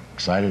 They were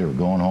excited. They were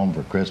going home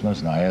for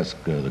Christmas, and I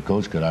asked the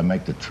coach, could I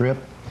make the trip?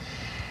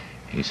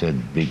 He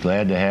said, be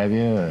glad to have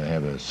you. I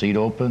have a seat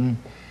open.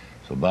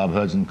 So Bob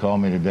Hudson called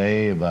me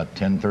today about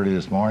 10:30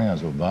 this morning. I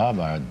said, well, Bob,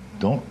 I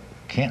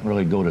can't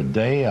really go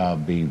today. I'll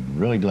be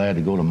really glad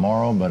to go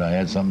tomorrow, but I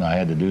had something I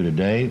had to do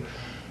today.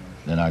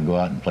 Then I go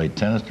out and play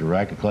tennis to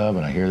Racket Club,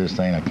 and I hear this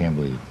thing. I can't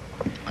believe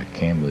it. I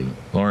can't believe it.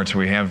 Lawrence,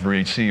 we have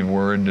received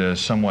word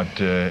somewhat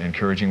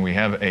encouraging. We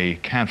have a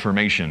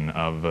confirmation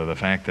of the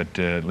fact that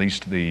at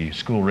least the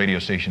school radio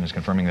station is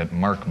confirming that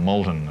Mark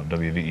Moulton of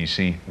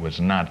WVEC was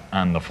not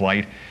on the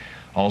flight.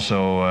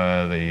 Also,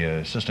 the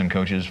assistant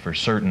coaches for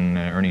certain,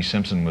 Ernie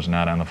Simpson was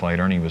not on the flight.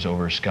 Ernie was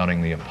over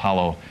scouting the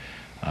Apollo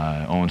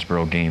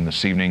Owensboro game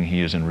this evening.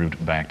 He is en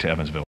route back to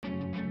Evansville.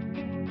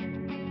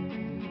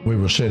 We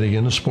were sitting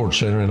in the sports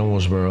center in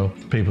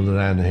Owensboro. People that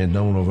I had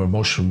known over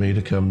motioned me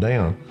to come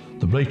down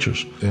the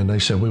bleachers. And they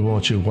said, we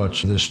want you to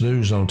watch this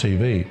news on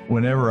TV.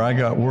 Whenever I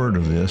got word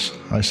of this,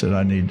 I said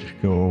I need to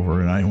go over.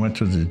 And I went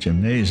to the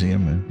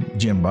gymnasium, and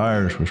Jim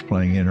Byers was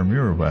playing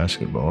intramural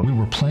basketball. We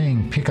were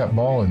playing pickup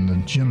ball in the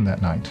gym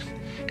that night,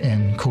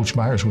 and Coach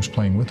Byers was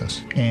playing with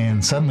us.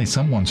 And suddenly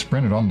someone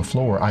sprinted on the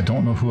floor, I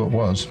don't know who it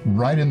was,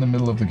 right in the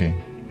middle of the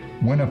game.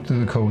 Went up to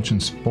the coach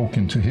and spoke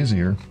into his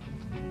ear,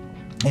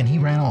 and he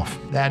ran off.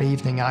 That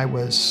evening, I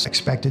was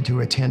expected to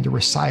attend a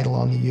recital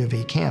on the U of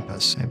E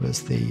campus. It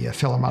was the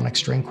Philharmonic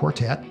String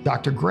Quartet.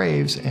 Dr.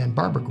 Graves and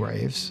Barbara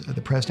Graves, the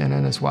president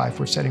and his wife,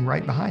 were sitting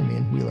right behind me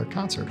in Wheeler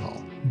Concert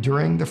Hall.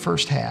 During the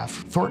first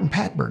half, Thornton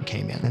Patberg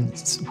came in and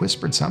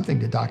whispered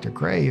something to Dr.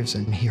 Graves,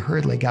 and he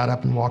hurriedly got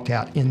up and walked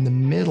out in the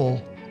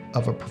middle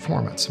of a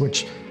performance,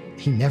 which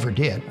he never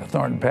did.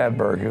 Thornton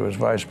Patberg, who was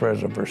vice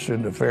president for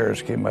student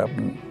affairs, came up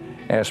and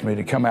asked me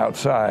to come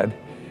outside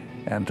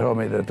and told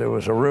me that there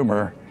was a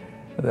rumor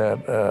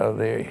that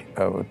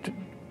the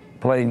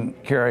plane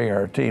carrying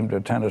our team to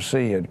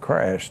Tennessee had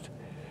crashed,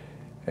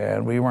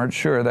 and we weren't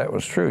sure that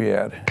was true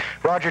yet.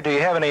 Roger, do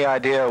you have any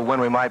idea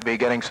when we might be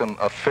getting some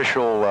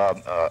official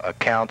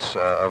accounts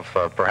of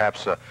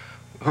perhaps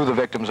who the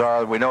victims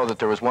are? We know that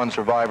there was one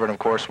survivor, and of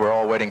course we're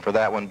all waiting for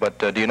that one, but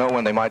do you know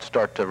when they might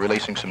start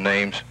releasing some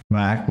names?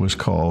 Mac was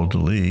called to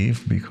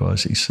leave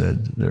because he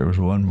said there was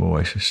one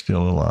boy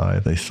still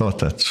alive. They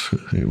thought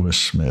it was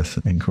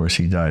Smith, and of course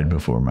he died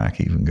before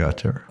Mac even got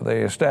there.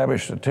 They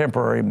established a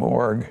temporary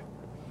morgue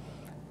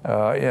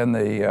in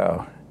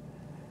the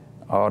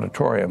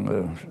auditorium,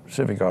 the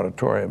Civic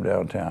Auditorium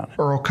downtown.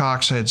 Earl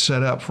Cox had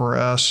set up for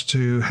us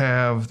to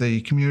have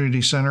the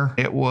community center.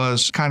 It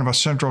was kind of a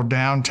central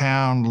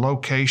downtown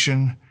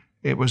location.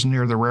 It was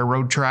near the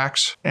railroad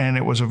tracks, and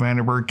it was a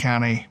Vanderburgh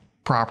County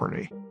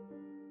property.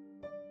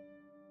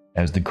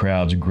 As the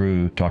crowds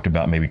grew, talked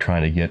about maybe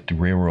trying to get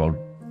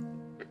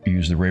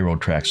use the railroad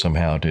tracks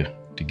somehow to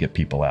to get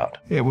people out.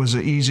 It was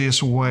the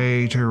easiest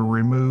way to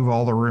remove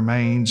all the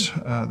remains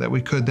that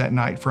we could that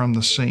night from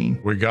the scene.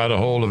 We got a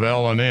hold of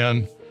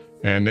L&N,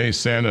 and they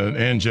sent an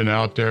engine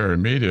out there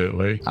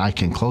immediately. I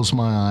can close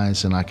my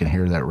eyes and I can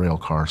hear that rail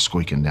car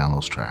squeaking down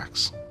those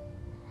tracks.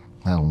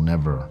 That'll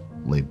never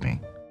leave me.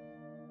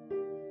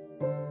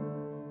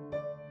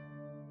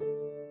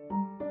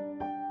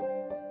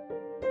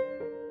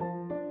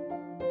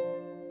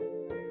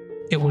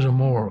 It was a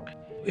morgue.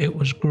 It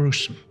was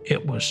gruesome.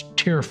 It was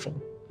tearful.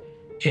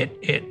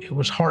 It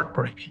was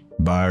heartbreaking.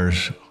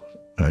 Byers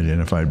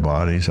identified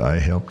bodies. I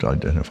helped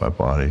identify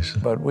bodies.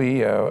 But we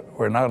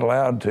were not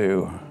allowed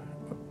to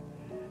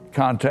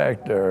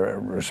contact or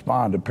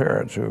respond to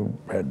parents who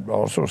had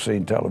also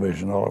seen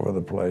television all over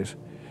the place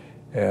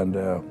and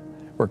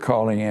were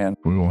calling in.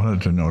 We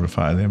wanted to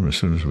notify them as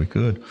soon as we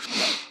could.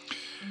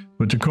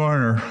 But the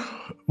coroner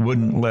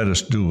wouldn't let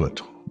us do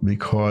it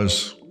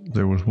because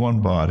there was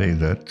one body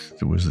that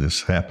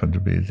happened to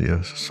be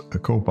a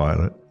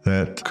co-pilot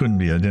that couldn't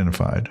be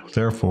identified.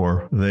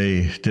 Therefore,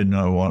 they did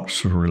not want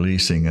us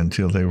releasing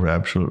until they were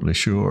absolutely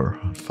sure.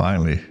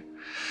 Finally,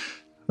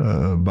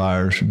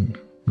 Byers and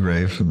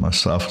Graves and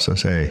myself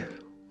says, hey,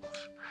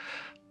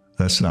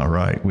 that's not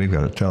right. We've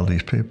got to tell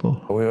these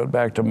people. We went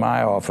back to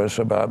my office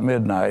about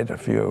midnight, a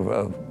few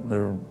of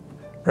the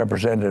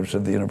representatives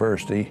of the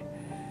university,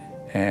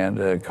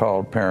 and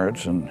called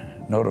parents and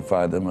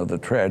notified them of the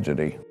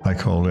tragedy. I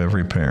called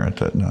every parent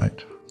that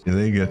night.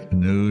 They get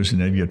news and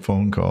they'd get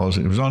phone calls.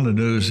 It was on the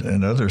news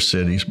in other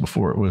cities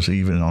before it was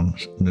even on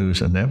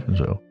news in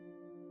Evansville.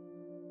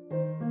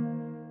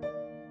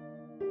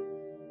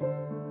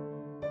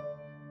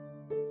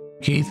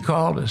 Keith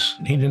called us.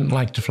 He didn't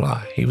like to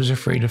fly. He was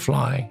afraid of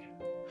flying.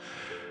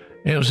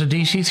 It was a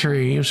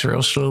DC-3. It was a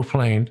real slow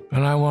plane.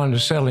 And I wanted to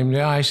settle him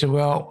down. I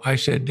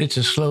said, it's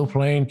a slow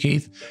plane,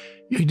 Keith.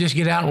 You just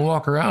get out and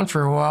walk around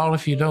for a while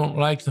if you don't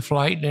like the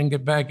flight and then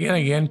get back in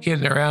again,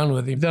 kidding around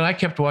with him. Then I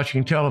kept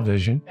watching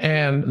television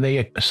and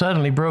they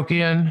suddenly broke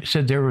in,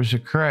 said there was a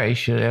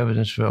crash at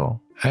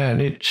Evansville. And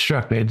it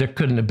struck me, there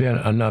couldn't have been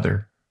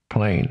another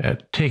plane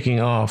taking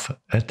off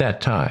at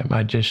that time.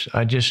 I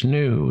just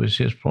knew it was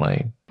his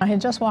plane. I had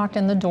just walked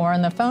in the door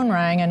and the phone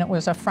rang and it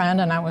was a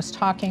friend and I was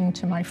talking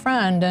to my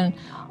friend and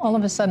all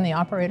of a sudden the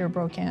operator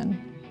broke in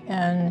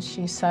and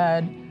she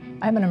said,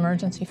 I have an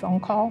emergency phone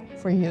call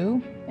for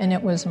you. And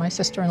it was my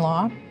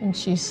sister-in-law. And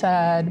she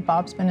said,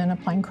 Bob's been in a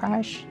plane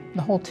crash.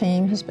 The whole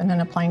team has been in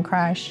a plane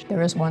crash.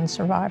 There is one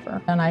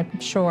survivor. And I'm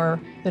sure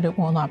that it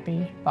will not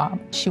be Bob.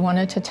 She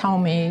wanted to tell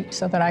me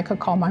so that I could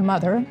call my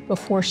mother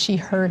before she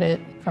heard it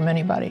from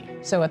anybody.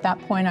 So at that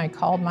point, I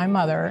called my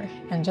mother.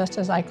 And just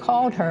as I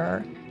called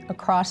her,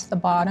 across the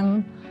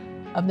bottom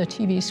of the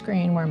TV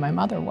screen where my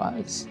mother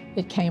was,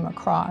 it came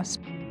across.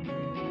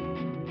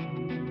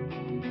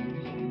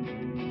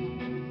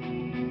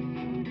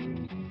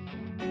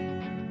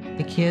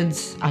 The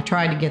kids, I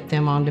tried to get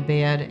them onto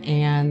bed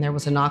and there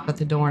was a knock at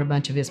the door and a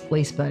bunch of his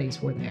police buddies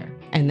were there.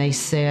 And they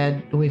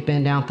said, we've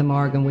been down at the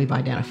morgue and we've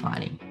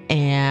identified him.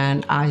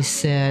 And I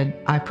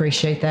said, I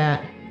appreciate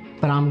that,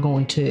 but I'm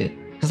going to.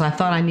 Because I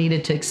thought I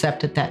needed to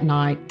accept it that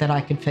night that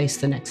I could face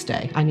the next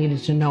day. I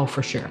needed to know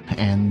for sure.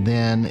 And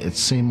then it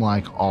seemed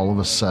like all of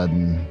a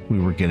sudden we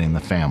were getting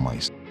the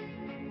families.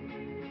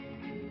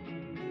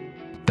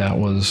 That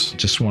was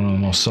just one of the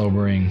most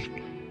sobering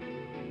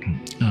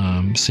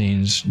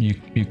scenes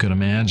you could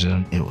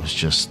imagine. It was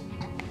just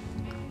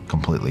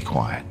completely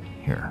quiet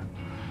here.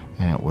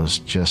 And it was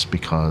just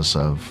because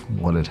of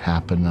what had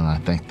happened, and I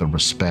think the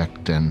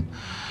respect and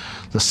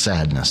the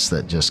sadness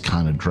that just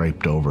kind of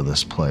draped over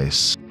this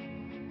place.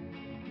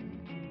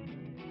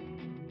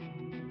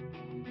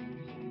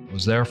 I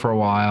was there for a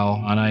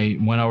while, and I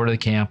went over to the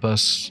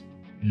campus.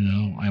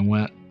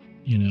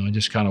 I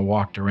just kind of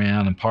walked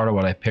around, and part of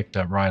what I picked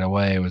up right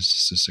away was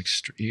just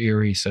this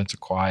eerie sense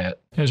of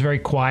quiet. It was very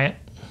quiet.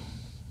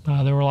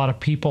 There were a lot of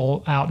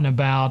people out and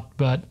about,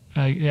 but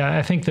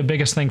I think the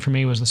biggest thing for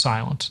me was the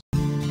silence.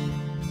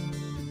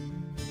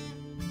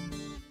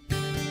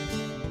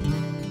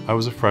 I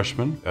was a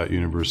freshman at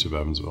University of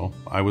Evansville.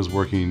 I was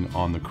working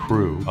on the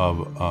crew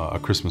of A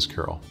Christmas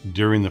Carol.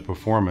 During the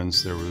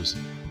performance, there was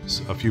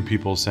a few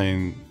people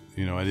saying,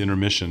 at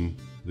intermission,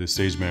 the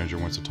stage manager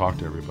wants to talk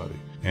to everybody.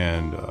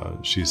 And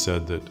she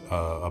said that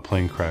a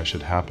plane crash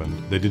had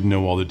happened. They didn't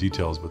know all the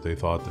details, but they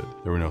thought that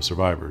there were no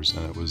survivors.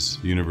 And it was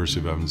the University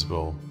of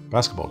Evansville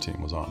basketball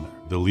team was on there.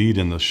 The lead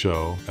in the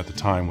show at the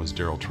time was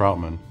Daryl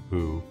Troutman,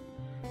 who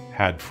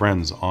had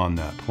friends on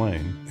that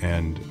plane.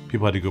 And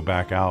people had to go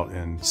back out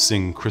and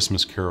sing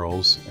Christmas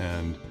carols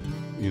and,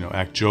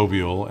 act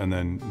jovial. And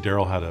then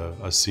Daryl had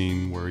a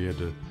scene where he had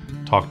to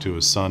talk to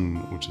his son,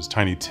 which is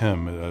Tiny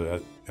Tim,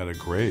 at a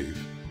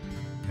grave.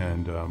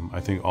 And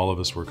I think all of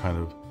us were kind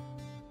of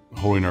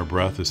holding our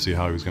breath to see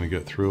how he was going to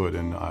get through it,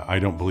 and I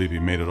don't believe he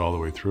made it all the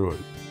way through it.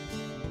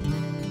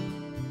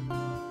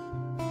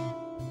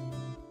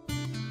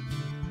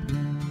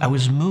 I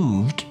was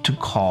moved to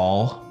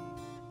call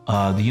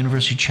the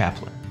university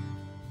chaplain,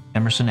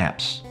 Emerson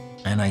Epps,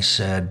 and I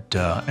said,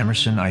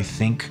 Emerson, I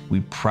think we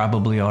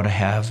probably ought to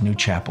have new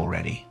chapel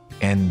ready.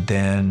 And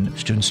then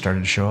students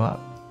started to show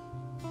up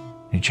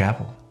in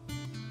chapel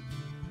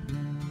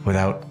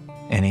without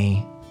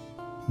any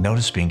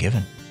notice being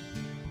given.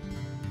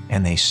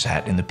 And they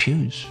sat in the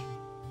pews,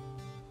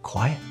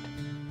 quiet,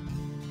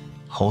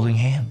 holding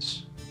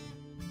hands.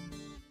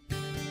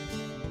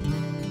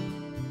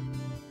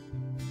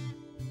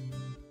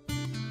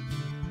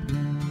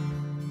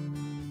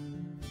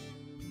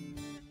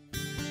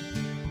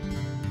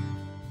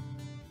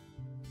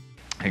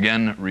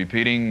 Again,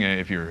 repeating,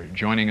 if you're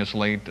joining us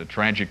late, the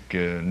tragic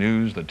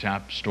news, the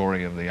top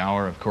story of the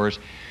hour, of course,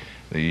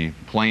 the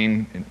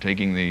plane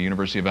taking the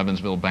University of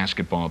Evansville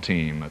basketball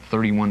team,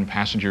 31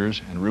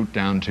 passengers, en route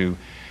down to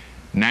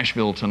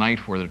Nashville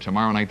tonight, where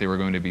tomorrow night they were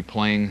going to be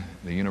playing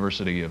the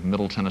University of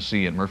Middle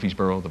Tennessee at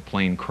Murfreesboro. The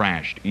plane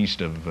crashed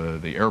east of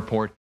the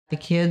airport. The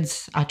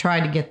kids, I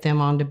tried to get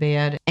them onto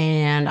bed,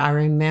 and I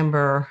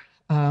remember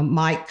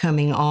Mike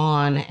coming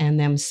on and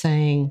them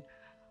saying,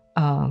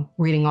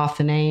 reading off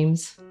the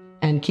names,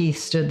 and Keith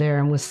stood there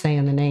and was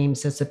saying the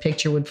names. As the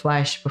picture would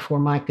flash before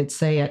Mike could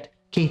say it,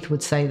 Keith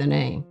would say the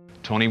name.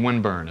 Tony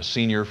Winburn, a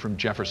senior from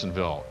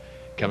Jeffersonville.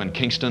 Kevin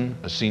Kingston,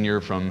 a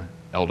senior from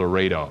El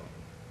Dorado.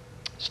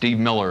 Steve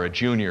Miller, a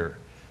junior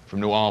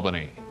from New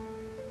Albany.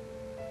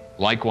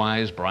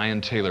 Likewise, Brian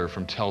Taylor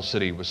from Tell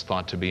City was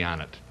thought to be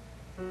on it.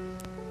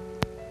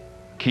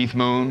 Keith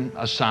Moon,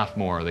 a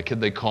sophomore, the kid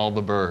they called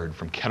the Bird,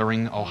 from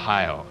Kettering,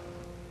 Ohio.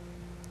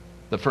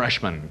 The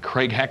freshman,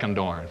 Craig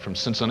Heckendorn from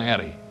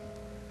Cincinnati.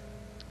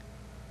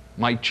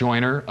 Mike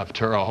Joyner of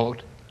Terre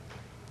Haute.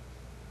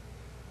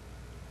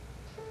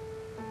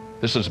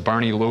 This is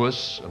Barney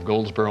Lewis of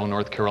Goldsboro,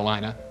 North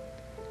Carolina.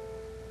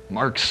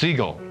 Mark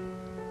Siegel,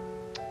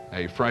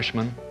 a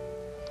freshman.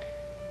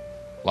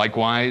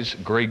 Likewise,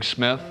 Greg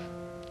Smith.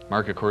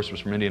 Mark, of course, was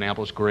from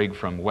Indianapolis. Greg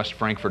from West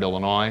Frankfort,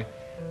 Illinois.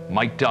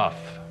 Mike Duff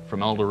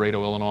from El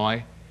Dorado,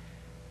 Illinois.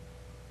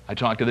 I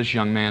talked to this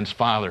young man's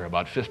father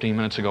about 15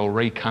 minutes ago,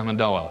 Ray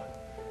Commendoa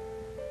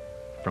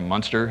from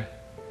Munster.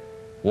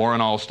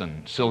 Warren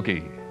Alston,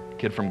 Silky,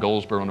 kid from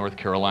Goldsboro, North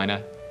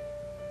Carolina.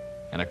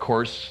 And of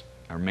course,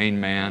 our main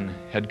man,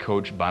 head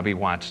coach Bobby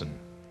Watson.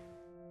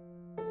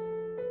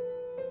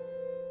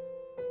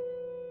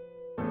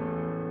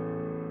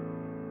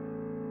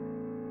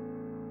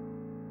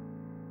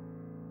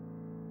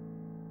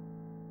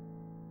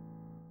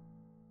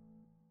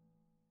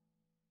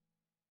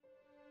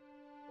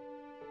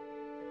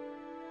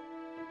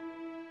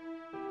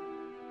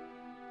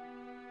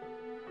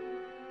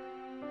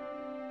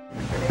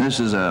 This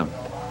is a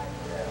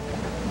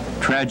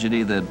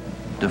tragedy that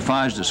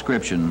defies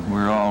description.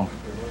 We're all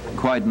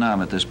quite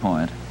numb at this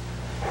point.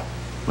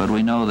 But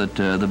we know that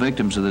the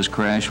victims of this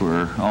crash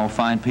were all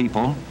fine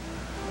people,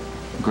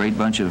 a great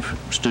bunch of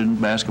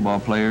student basketball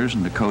players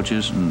and the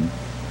coaches and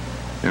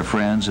their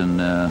friends, and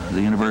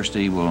the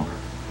university will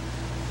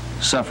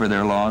suffer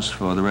their loss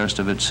for the rest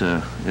of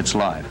its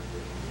life.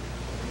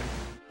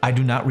 I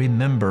do not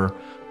remember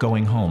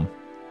going home.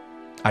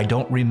 I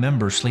don't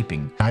remember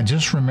sleeping. I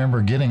just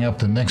remember getting up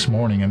the next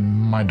morning and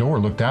my door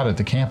looked out at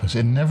the campus.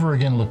 It never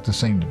again looked the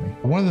same to me.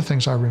 One of the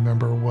things I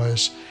remember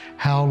was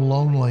how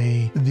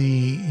lonely the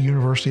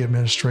university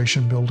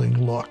administration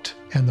building looked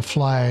and the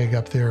flag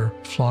up there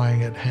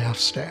flying at half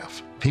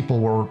staff.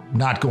 People were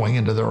not going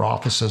into their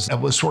offices. It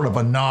was sort of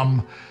a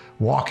numb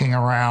walking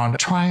around,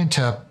 trying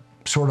to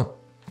sort of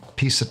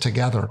piece it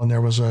together. And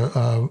there was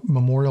a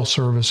memorial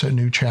service at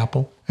New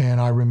Chapel,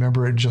 and I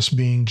remember it just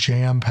being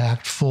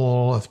jam-packed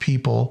full of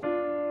people.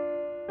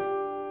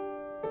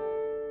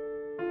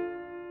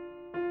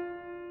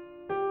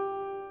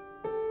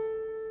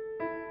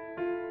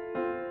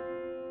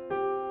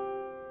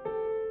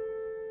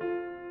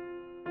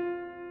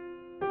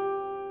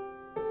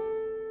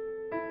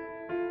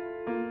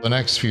 The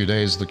next few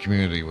days, the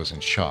community was in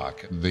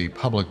shock. The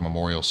public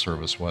memorial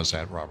service was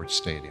at Roberts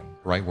Stadium,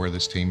 right where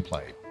this team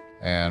played.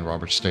 And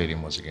Roberts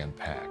Stadium was again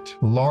packed.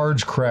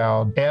 Large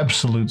crowd,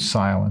 absolute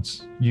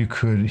silence. You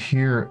could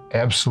hear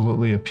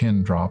absolutely a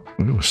pin drop.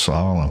 It was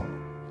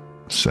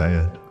solemn,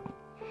 sad.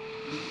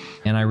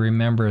 And I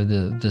remember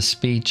the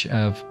speech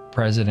of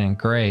President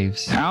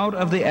Graves. Out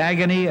of the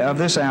agony of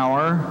this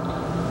hour,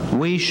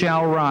 we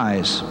shall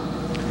rise.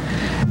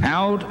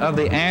 Out of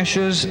the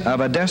ashes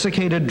of a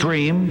desiccated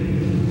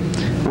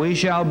dream, we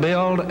shall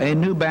build a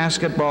new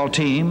basketball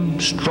team,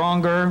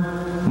 stronger,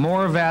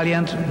 more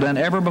valiant than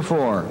ever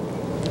before.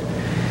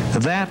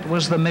 That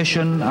was the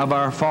mission of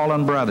our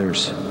fallen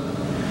brothers.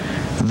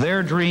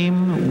 Their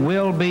dream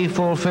will be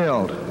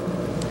fulfilled.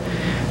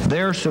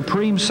 Their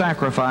supreme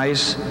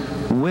sacrifice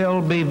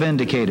will be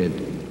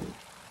vindicated.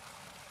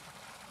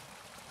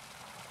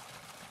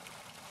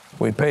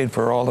 We paid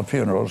for all the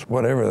funerals,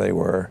 whatever they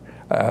were.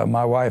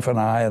 My wife and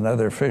I and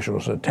other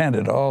officials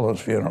attended all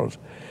those funerals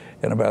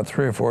in about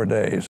 3 or 4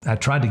 days. I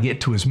tried to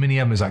get to as many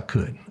of them as I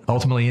could.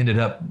 Ultimately ended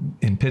up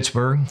in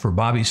Pittsburgh for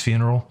Bobby's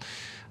funeral.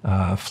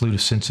 Flew to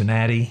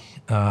Cincinnati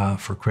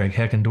for Craig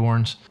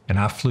Heckendorn's, and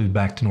I flew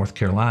back to North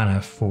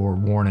Carolina for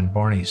Warren and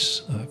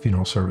Barney's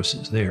funeral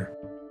services there.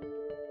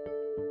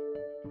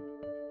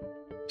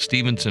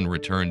 Stevenson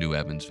returned to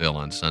Evansville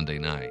on Sunday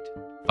night,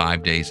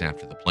 5 days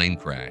after the plane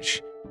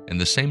crash, and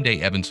the same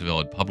day Evansville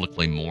had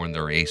publicly mourned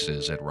their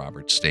aces at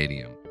Roberts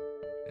Stadium.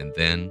 And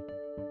then,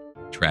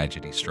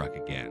 tragedy struck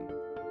again.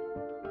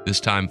 This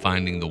time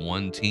finding the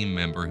one team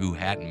member who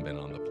hadn't been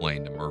on the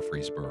plane to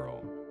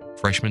Murfreesboro,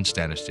 freshman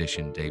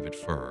statistician David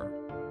Furr.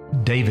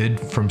 David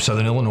from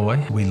Southern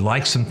Illinois, we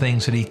liked some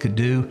things that he could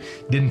do.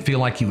 Didn't feel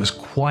like he was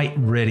quite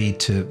ready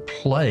to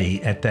play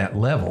at that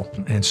level.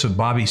 And so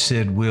Bobby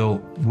said, we'll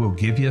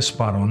give you a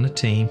spot on the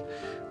team.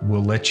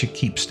 We'll let you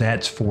keep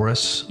stats for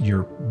us.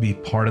 You'll be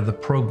part of the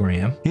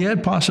program. He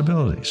had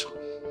possibilities.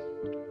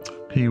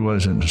 He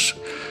wasn't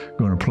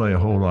going to play a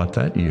whole lot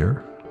that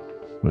year,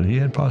 but he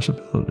had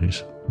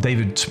possibilities.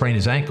 David sprained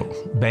his ankle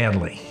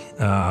badly.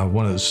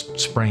 One of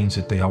those sprains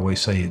that they always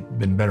say had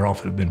been better off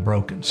if it had been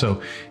broken.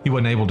 So he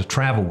wasn't able to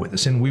travel with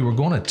us. And we were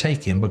going to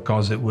take him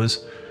because it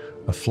was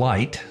a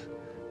flight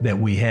that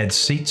we had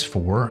seats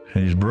for.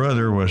 And his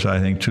brother was, I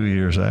think, 2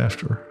 years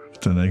after.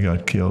 Then they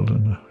got killed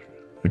in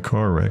a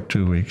car wreck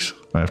 2 weeks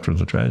after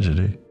the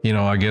tragedy. You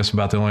know, I guess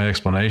about the only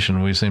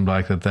explanation we seemed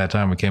like at that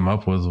time we came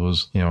up with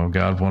was, you know,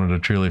 God wanted a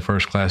truly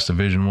first-class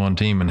Division I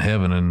team in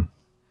heaven, and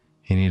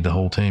he needed the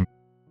whole team.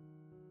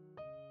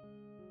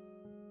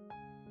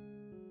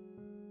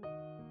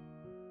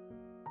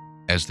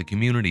 As the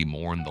community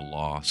mourned the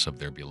loss of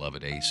their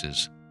beloved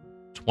aces,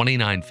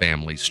 29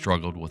 families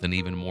struggled with an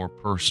even more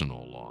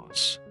personal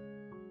loss: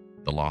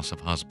 the loss of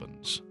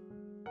husbands,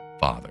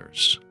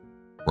 fathers,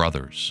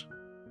 brothers,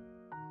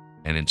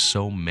 and in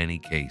so many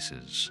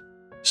cases,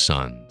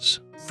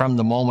 sons. From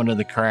the moment of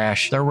the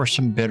crash, there were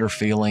some bitter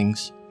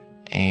feelings.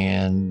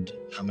 And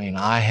I mean,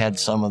 I had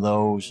some of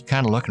those,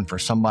 kind of looking for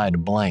somebody to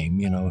blame,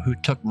 you know, who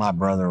took my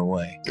brother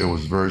away. It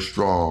was very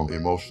strong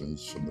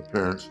emotions from the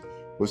parents,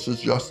 which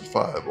is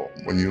justifiable.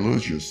 When you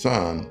lose your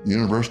son, the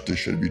university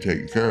should be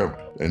taken care of,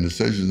 and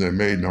decisions they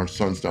made, and our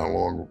son's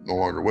no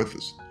longer with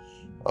us.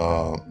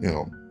 You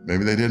know,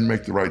 maybe they didn't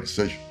make the right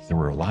decision. There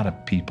were a lot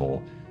of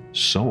people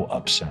so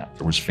upset.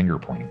 There was finger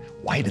pointing.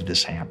 Why did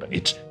this happen?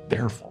 It's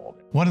their fault.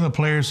 One of the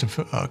players,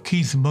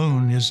 Keith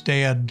Moon, his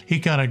dad, he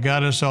kind of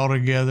got us all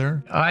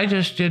together. I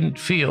just didn't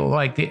feel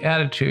like the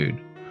attitude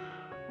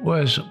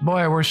was,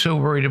 boy, we're so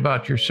worried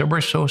about your son.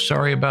 We're so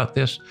sorry about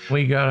this.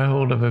 We got a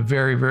hold of a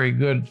very, very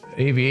good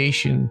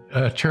aviation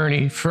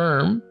attorney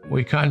firm.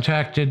 We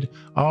contacted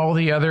all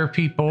the other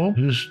people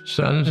whose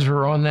sons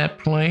were on that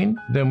plane.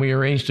 Then we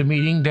arranged a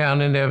meeting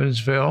down in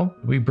Evansville.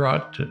 We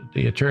brought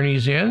the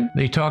attorneys in.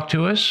 They talked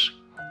to us,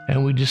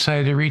 and we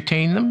decided to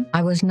retain them.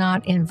 I was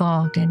not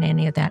involved in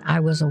any of that. I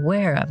was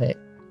aware of it.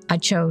 I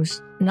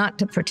chose not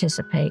to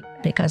participate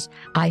because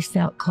I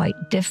felt quite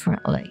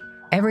differently.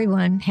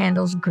 Everyone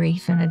handles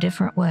grief in a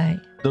different way.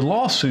 The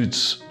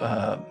lawsuits,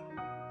 of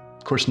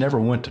course, never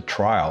went to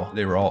trial.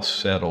 They were all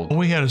settled.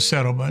 We had a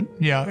settlement.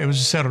 Yeah, it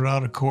was settled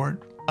out of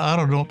court. I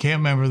don't know, can't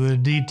remember the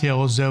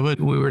details of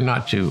it. We were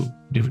not to,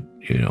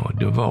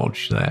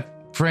 divulge that.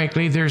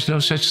 Frankly, there's no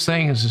such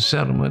thing as a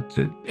settlement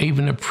that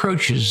even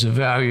approaches the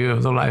value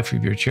of the life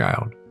of your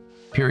child,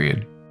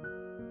 period.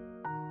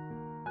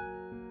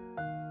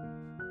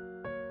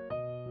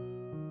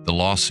 The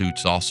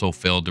lawsuits also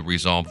failed to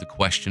resolve the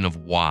question of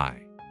why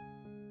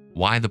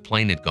the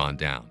plane had gone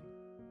down,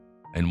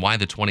 and why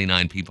the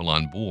 29 people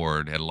on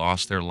board had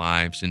lost their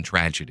lives in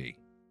tragedy.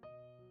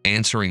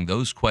 Answering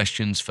those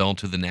questions fell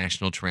to the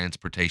National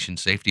Transportation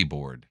Safety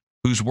Board,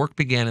 whose work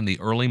began in the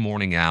early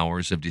morning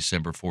hours of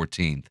December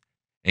 14th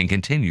and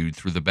continued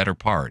through the better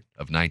part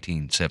of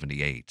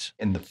 1978.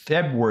 In the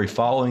February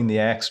following the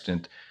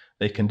accident,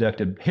 they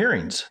conducted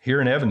hearings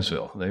here in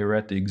Evansville. They were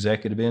at the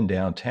Executive Inn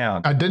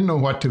downtown. I didn't know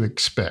what to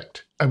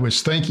expect. I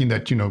was thinking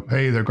that,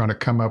 hey, they're going to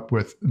come up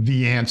with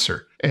the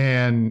answer.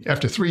 And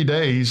after 3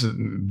 days,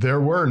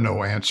 there were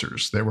no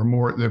answers. There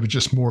was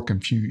just more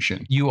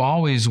confusion. You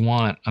always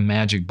want a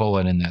magic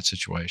bullet in that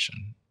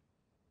situation.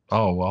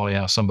 Oh, well,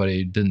 yeah,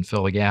 somebody didn't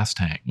fill a gas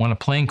tank. When a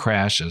plane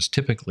crashes,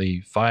 typically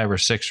 5 or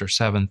 6 or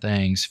 7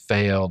 things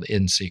failed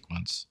in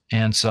sequence.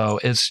 And so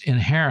it's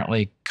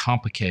inherently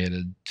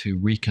complicated to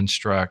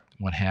reconstruct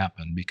what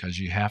happened because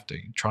you have to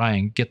try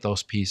and get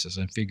those pieces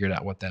and figure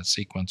out what that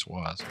sequence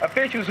was.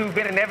 Officials who've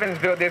been in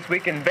Evansville this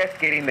week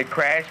investigating the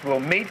crash will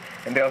meet,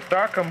 and they'll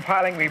start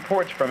compiling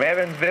reports from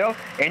Evansville,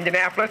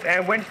 Indianapolis,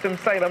 and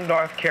Winston-Salem,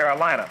 North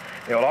Carolina.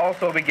 They'll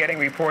also be getting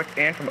reports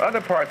in from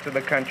other parts of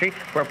the country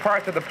where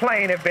parts of the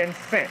plane have been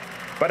sent.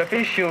 But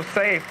officials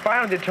say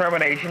final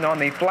determination on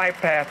the flight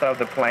path of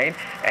the plane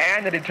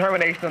and the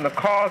determination on the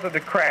cause of the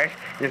crash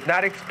is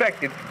not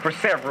expected for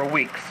several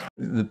weeks.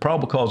 The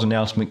probable cause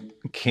announcement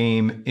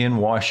came in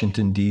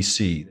Washington,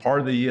 D.C. Part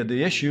of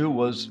the issue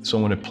was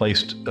someone had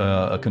placed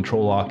a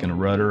control lock in a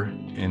rudder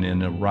and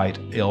in a right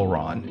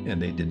aileron,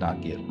 and they did not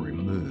get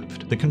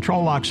removed. The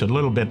control lock's a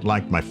little bit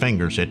like my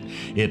fingers.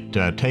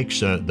 It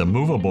takes the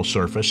movable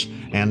surface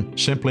and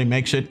simply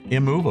makes it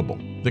immovable.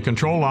 The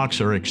control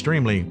locks are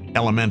extremely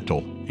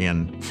elemental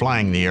in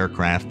flying the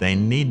aircraft, they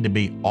need to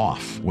be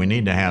off. We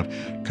need to have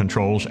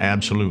controls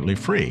absolutely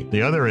free.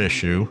 The other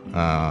issue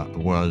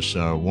was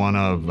one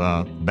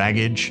of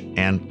baggage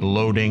and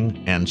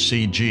loading and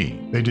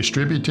CG. They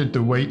distributed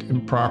the weight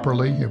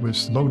improperly. It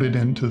was loaded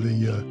into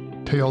the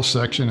tail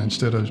section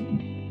instead of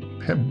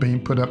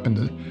being put up in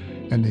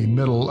the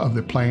middle of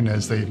the plane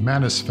as they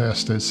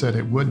manifested said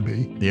it would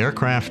be. The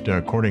aircraft,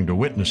 according to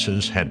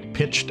witnesses, had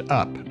pitched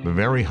up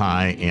very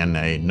high in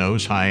a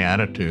nose-high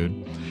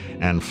attitude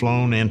and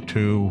flown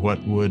into what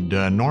would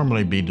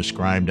normally be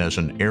described as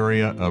an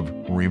area of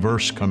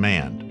reverse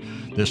command.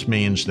 This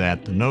means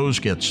that the nose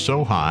gets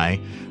so high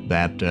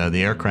that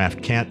the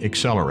aircraft can't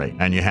accelerate,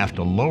 and you have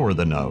to lower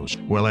the nose.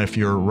 Well, if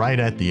you're right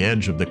at the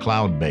edge of the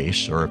cloud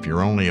base, or if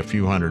you're only a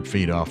few hundred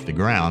feet off the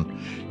ground,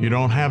 you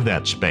don't have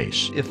that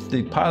space. If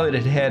the pilot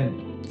had had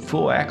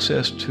full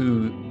access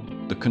to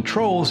the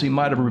controls, he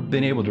might have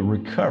been able to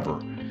recover.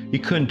 He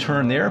couldn't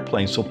turn the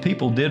airplane, so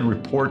people did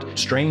report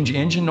strange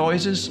engine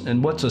noises,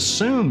 and what's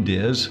assumed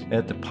is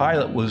that the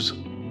pilot was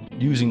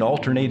using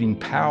alternating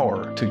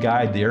power to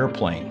guide the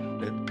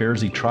airplane. It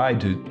appears he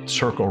tried to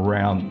circle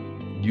around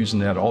using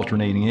that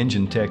alternating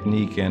engine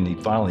technique, and he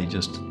finally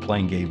just, the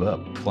plane gave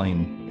up. The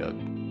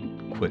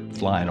plane quit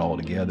flying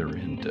altogether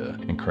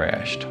and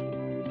crashed.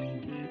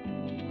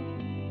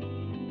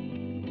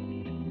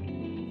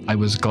 I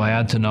was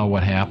glad to know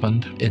what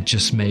happened. It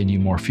just made you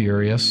more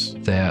furious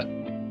that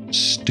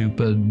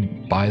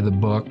stupid,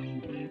 by-the-book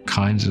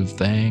kinds of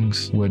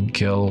things would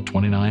kill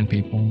 29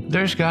 people.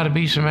 There's got to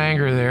be some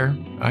anger there,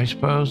 I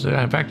suppose.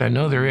 In fact, I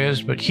know there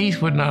is, but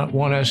Keith would not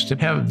want us to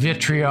have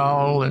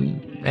vitriol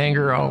and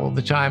anger all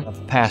the time.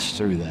 I've passed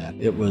through that.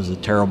 It was a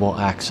terrible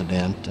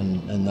accident,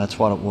 and that's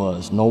what it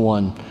was. No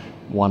one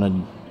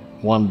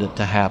wanted it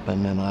to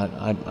happen, and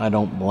I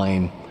don't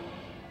blame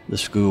the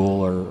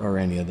school or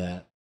any of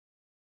that.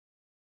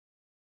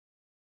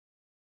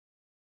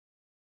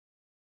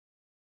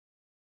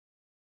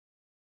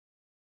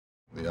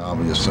 The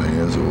obvious thing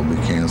is that we'll be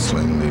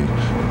canceling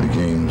the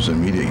games,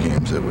 immediate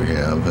games that we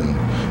have,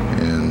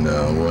 and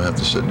we'll have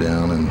to sit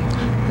down and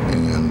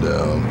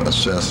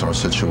assess our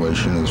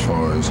situation as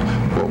far as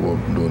what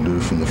we'll do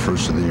from the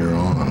first of the year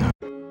on.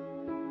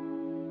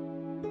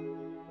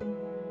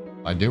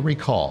 I do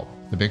recall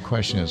the big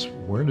question is,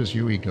 where does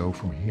UE go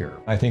from here?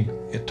 I think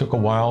it took a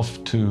while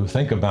to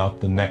think about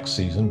the next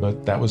season,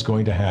 but that was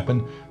going to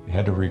happen. We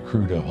had to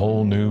recruit a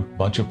whole new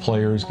bunch of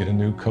players, get a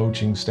new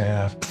coaching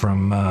staff.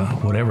 From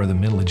the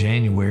middle of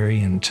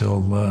January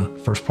until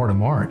first part of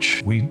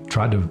March, we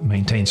tried to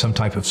maintain some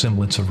type of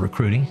semblance of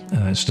recruiting,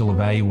 still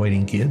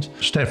evaluating kids.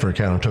 Stafford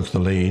kind of took the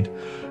lead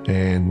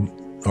and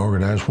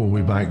organized where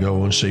we might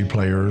go and see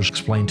players.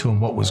 Explained to them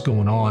what was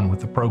going on with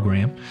the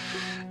program,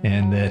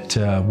 and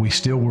that we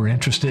still were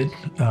interested,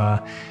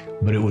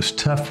 but it was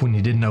tough when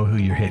you didn't know who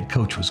your head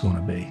coach was going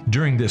to be.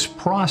 During this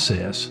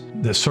process,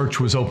 the search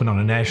was open on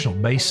a national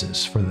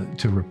basis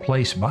to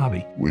replace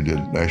Bobby. We did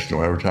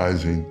national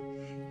advertising,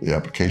 the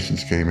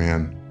applications came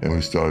in, and we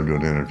started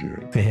doing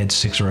interviewing. They had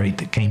 6 or 8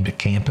 that came to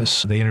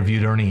campus. They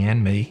interviewed Ernie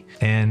and me,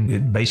 and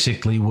it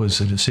basically was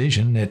a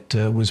decision that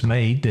was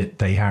made that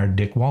they hired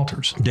Dick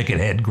Walters. Dick had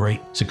had great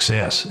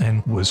success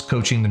and was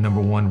coaching the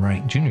 #1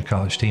 ranked junior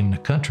college team in the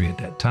country at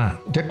that time.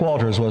 Dick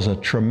Walters was a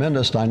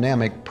tremendous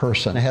dynamic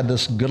person. He had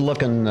this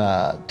good-looking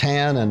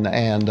tan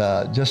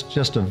and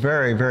just a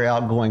very, very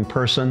outgoing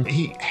person.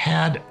 He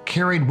had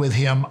carried with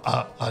him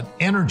an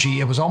energy.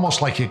 It was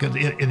almost like you could,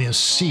 in his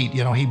seat,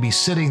 he'd be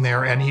sitting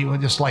there and he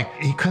would just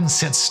he couldn't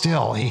sit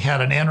still. He had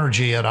an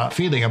energy and a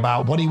feeling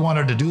about what he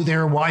wanted to do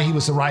there, why he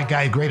was the right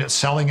guy, great at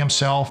selling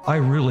himself. I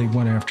really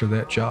went after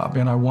that job,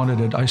 and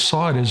I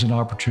saw it as an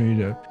opportunity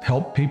to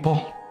help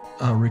people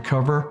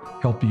recover,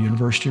 help the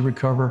university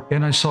recover,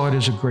 and I saw it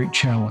as a great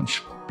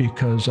challenge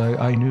because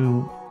I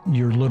knew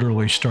you're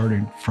literally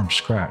starting from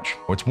scratch.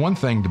 It's one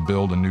thing to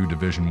build a new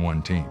Division I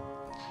team.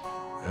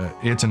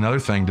 It's another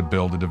thing to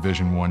build a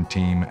Division I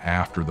team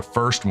after the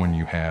first one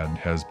you had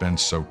has been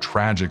so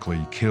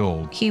tragically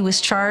killed. He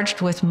was charged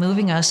with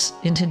moving us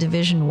into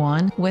Division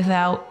I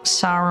without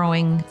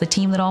sorrowing the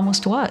team that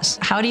almost was.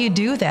 How do you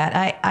do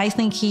that? I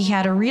think he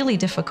had a really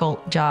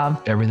difficult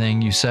job.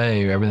 Everything you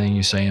say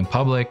in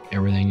public,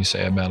 everything you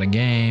say about a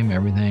game,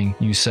 everything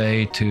you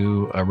say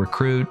to a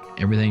recruit,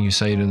 everything you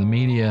say to the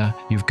media,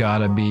 you've got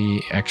to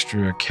be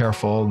extra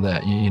careful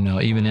that,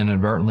 even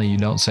inadvertently, you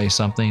don't say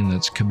something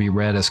that could be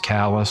read as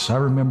callous. I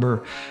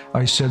remember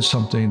I said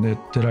something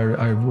that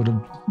I would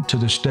have to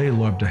this day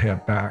loved to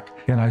have back.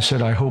 And I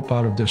said, I hope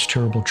out of this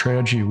terrible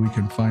tragedy we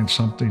can find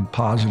something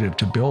positive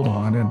to build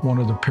on. And one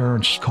of the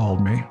parents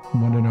called me,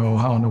 wanted to know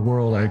how in the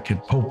world I could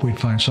hope we'd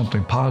find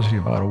something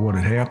positive out of what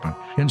had happened.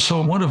 And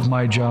so one of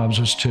my jobs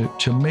is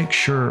to make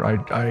sure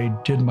I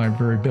did my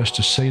very best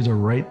to say the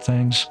right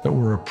things that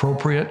were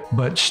appropriate,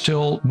 but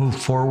still move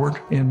forward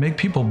and make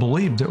people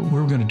believe that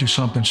we were going to do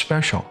something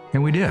special.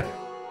 And we did.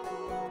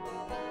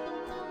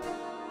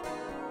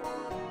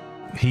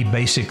 He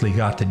basically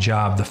got the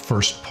job the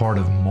first part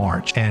of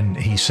March, and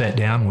he sat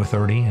down with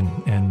Ernie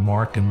and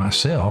Mark and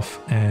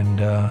myself, and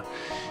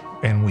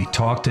And we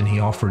talked, and he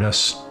offered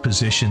us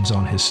positions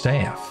on his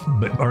staff.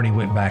 But Ernie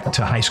went back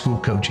to high school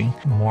coaching.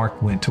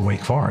 Mark went to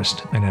Wake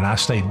Forest, and then I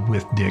stayed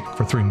with Dick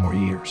for 3 more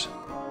years.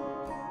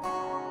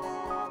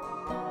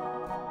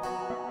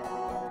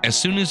 As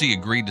soon as he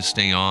agreed to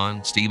stay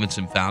on,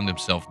 Stevenson found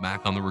himself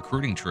back on the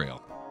recruiting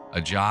trail,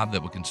 a job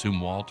that would consume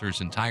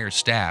Walter's entire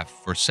staff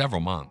for several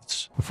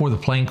months. Before the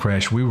plane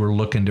crash, we were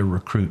looking to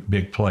recruit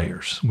big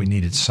players. We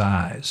needed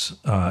size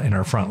in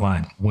our front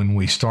line. When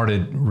we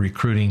started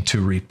recruiting to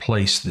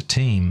replace the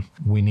team,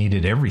 we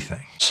needed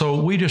everything.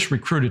 So we just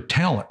recruited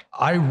talent.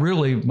 I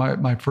really,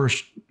 my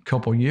first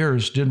couple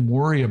years, didn't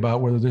worry about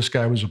whether this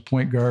guy was a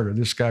point guard or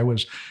this guy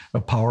was a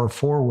power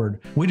forward.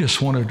 We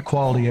just wanted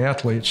quality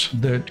athletes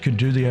that could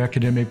do the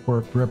academic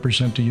work,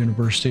 represent the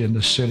university and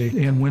the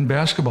city, and win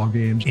basketball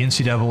games.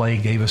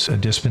 NCAA gave us a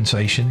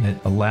dispensation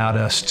that allowed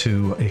us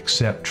to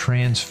accept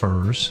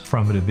transfers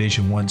from a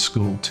Division I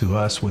school to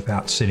us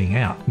without sitting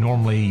out.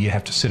 Normally, you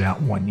have to sit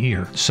out 1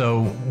 year.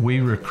 So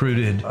we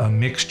recruited a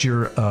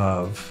mixture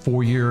of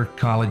 4-year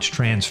college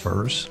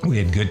transfers. We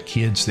had good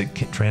kids that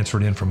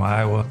transferred in from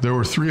Iowa. There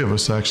were 3 of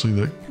us actually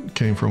that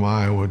came from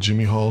Iowa,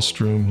 Jimmy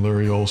Hallstrom,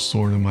 Larry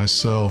Olsthorn, and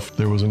myself.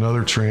 There was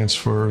another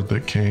transfer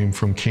that came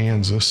from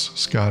Kansas,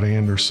 Scott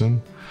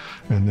Anderson,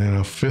 and then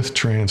a 5th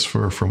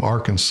transfer from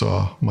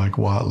Arkansas, Mike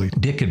Watley.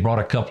 Dick had brought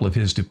a couple of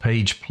his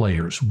DuPage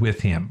players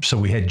with him, so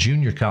we had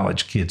junior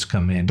college kids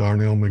come in.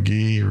 Darnell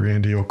McGee,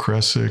 Randy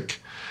Okrasik,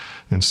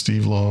 and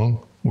Steve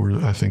Long were,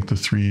 I think, the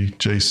 3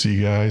 JC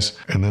guys,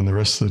 and then the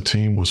rest of the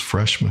team was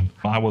freshmen.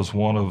 I was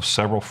one of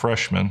several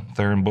freshmen.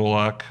 Theron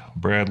Bullock,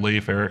 Brad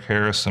Leaf, Eric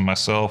Harris, and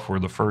myself were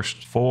the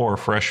first 4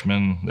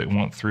 freshmen that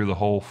went through the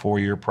whole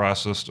 4-year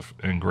process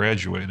and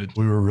graduated.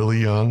 We were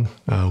really young.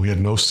 We had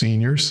no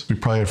seniors. We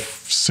probably had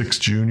 6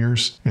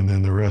 juniors, and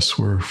then the rest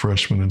were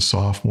freshmen and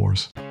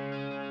sophomores.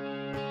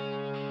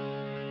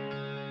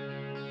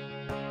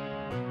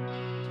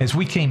 As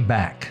we came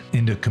back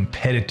into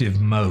competitive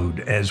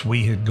mode, as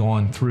we had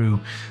gone through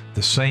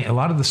a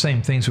lot of the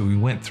same things that we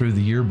went through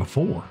the year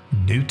before,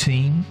 new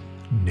team,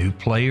 new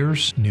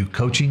players, new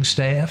coaching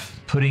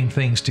staff, putting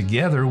things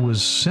together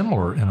was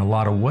similar in a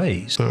lot of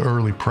ways. The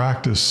early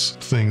practice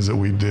things that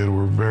we did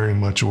were very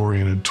much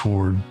oriented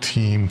toward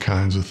team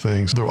kinds of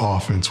things. The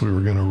offense we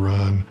were going to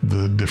run,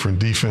 the different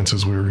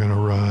defenses we were going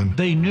to run.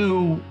 They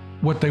knew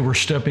what they were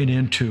stepping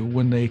into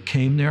when they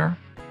came there.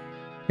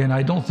 And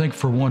I don't think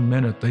for 1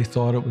 minute they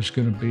thought it was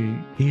going to be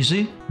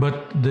easy,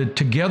 but the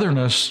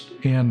togetherness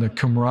and the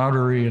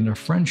camaraderie and the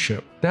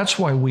friendship, that's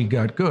why we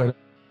got good.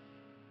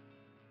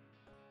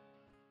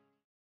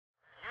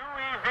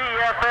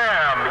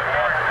 UEV-FM,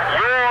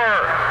 your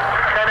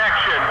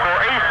connection for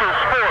Aces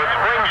Sports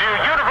brings you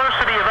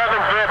University of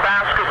Evansville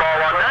basketball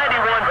on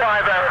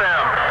 91.5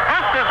 FM.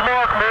 This is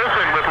Mark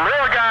Moulton with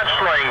Laura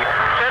Gotchling.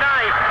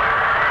 Tonight,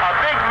 a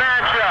big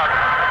matchup.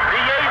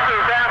 The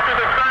Aces, after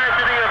the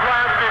tragedy of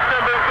last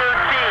December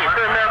 13th,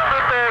 in their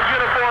purple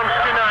uniforms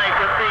tonight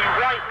with the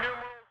white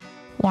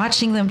numerals.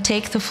 Watching them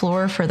take the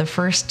floor for the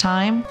first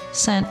time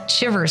sent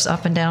shivers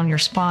up and down your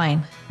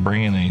spine.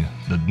 Bringing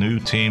the new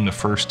team, the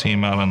first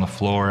team out on the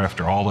floor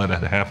after all that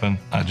had happened,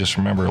 I just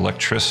remember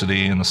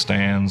electricity in the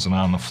stands and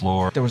on the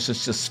floor. There was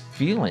this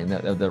feeling,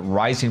 that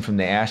rising from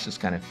the ashes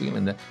kind of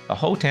feeling, that the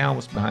whole town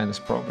was behind this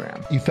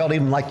program. You felt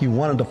even like you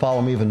wanted to follow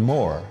him even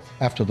more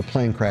after the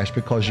plane crash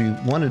because you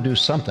wanted to do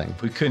something.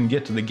 If we couldn't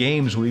get to the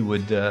games, we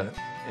would,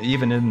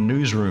 even in the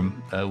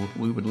newsroom,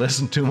 we would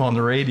listen to him on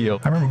the radio.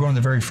 I remember going to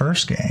the very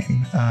first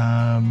game.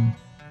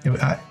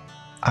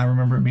 I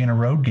remember it being a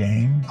road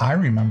game. I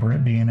remember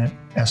it being at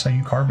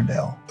SIU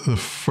Carbondale. The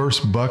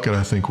first bucket,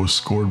 I think, was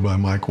scored by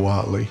Mike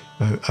Watley.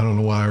 I don't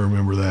know why I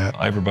remember that.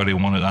 Everybody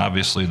wanted,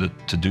 obviously,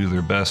 to do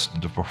their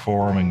best to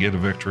perform and get a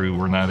victory.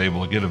 We're not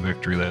able to get a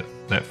victory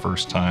that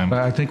first time.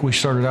 I think we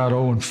started out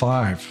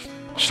 0-5.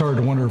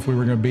 Started to wonder if we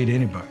were going to beat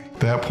anybody. At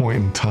that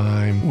point in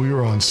time, we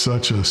were on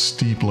such a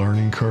steep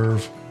learning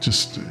curve,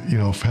 just,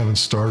 having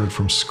started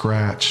from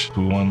scratch.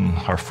 We won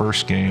our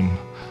first game.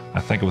 I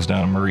think it was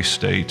down at Murray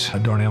State.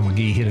 Darnell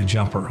McGee hit a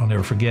jumper, I'll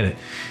never forget it.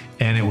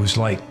 And it was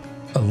like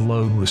a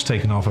load was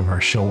taken off of our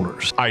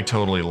shoulders. I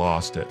totally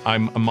lost it.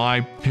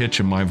 My pitch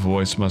and my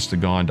voice must have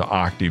gone to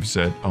octaves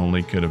that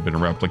only could have been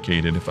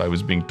replicated if I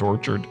was being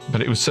tortured.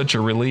 But it was such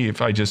a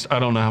relief. I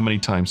don't know how many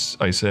times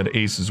I said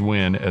Aces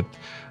win at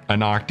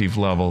an octave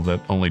level that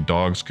only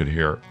dogs could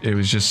hear. It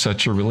was just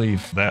such a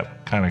relief.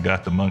 That kind of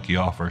got the monkey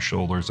off our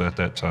shoulders at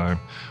that time.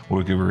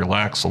 We could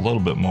relax a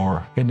little bit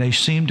more. And they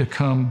seemed to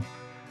come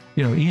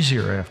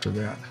easier after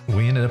that.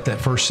 We ended up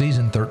that first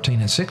season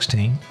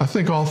 13-16. I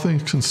think all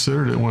things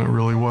considered, it went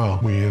really well.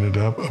 We ended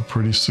up a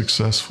pretty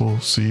successful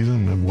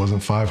season. It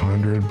wasn't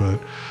 500,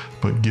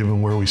 but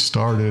given where we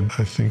started,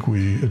 I think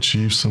we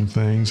achieved some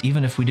things.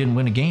 Even if we didn't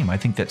win a game, I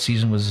think that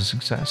season was a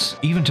success.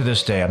 Even to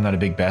this day, I'm not a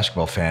big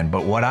basketball fan,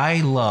 but what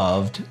I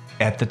loved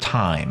at the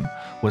time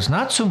was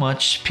not so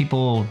much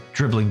people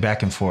dribbling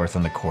back and forth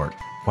on the court.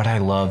 What I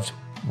loved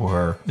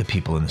were the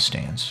people in the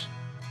stands.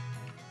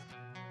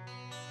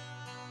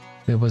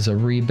 It was a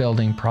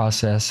rebuilding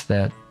process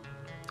that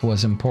work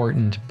was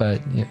important,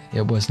 but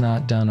it was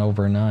not done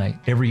overnight.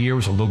 Every year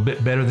was a little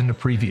bit better than the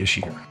previous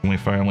year. We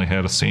finally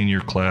had a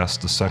senior class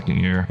the second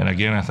year. And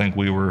again, I think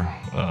we were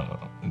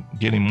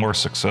getting more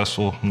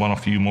successful, won a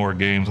few more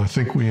games. I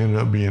think we ended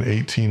up being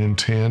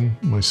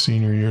 18-10 my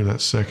senior year,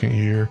 that second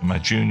year. My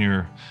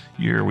junior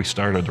year, we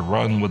started to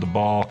run with the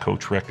ball.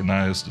 Coach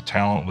recognized the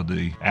talent with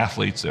the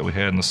athletes that we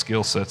had and the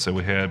skill sets that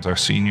we had. Our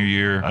senior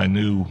year, I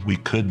knew we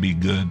could be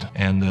good,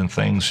 and then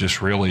things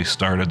just really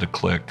started to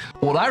click.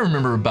 What I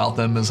remember about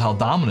them is how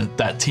dominant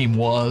that team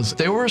was.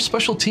 They were a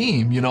special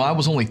team. You know, I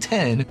was only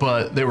 10,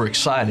 but they were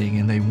exciting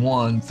and they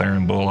won.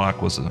 Theron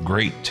Bullock was a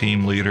great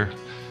team leader,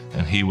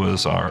 and he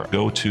was our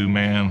go-to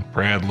man.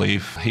 Brad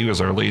Leaf, he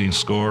was our leading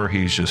scorer.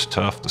 He's just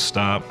tough to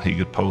stop. He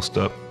could post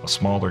up a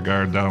smaller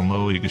guard down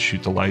low. He could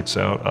shoot the lights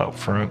out up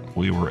front.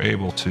 We were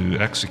able to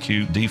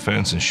execute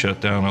defense and shut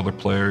down other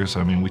players.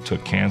 I mean, we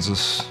took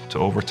Kansas to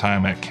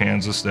overtime at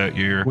Kansas that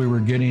year. We were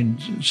getting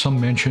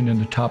some mention in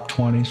the top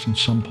 20s in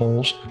some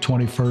polls,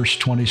 21st,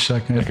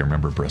 22nd. I can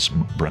remember Brent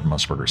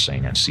Musburger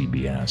saying on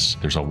CBS,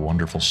 there's a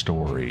wonderful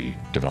story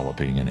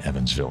developing in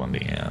Evansville,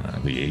 Indiana.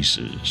 The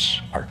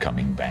Aces are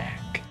coming back.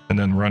 And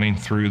then running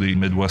through the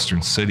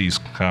Midwestern Cities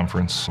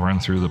Conference, run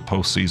through the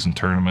postseason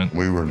tournament.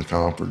 We were in the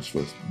conference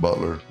with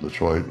Butler,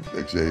 Detroit,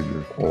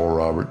 Xavier, Oral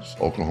Roberts,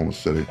 Oklahoma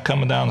City.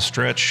 Coming down the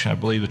stretch, I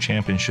believe the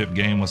championship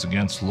game was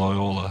against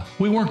Loyola.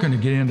 We weren't going to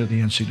get into the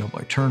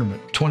NCAA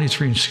tournament.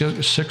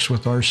 23-6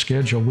 with our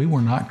schedule, we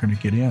were not going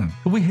to get in.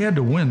 But we had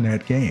to win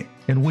that game,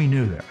 and we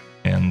knew that.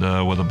 And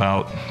with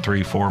about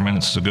 3-4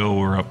 minutes to go, we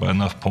were up by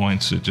enough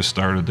points. It just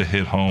started to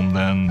hit home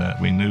then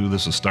that we knew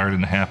this was starting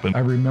to happen.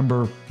 I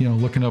remember,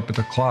 looking up at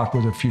the clock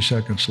with a few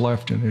seconds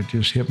left, and it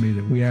just hit me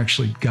that we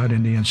actually got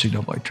in the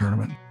NCAA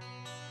tournament.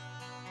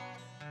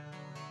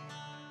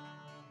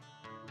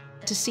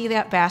 To see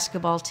that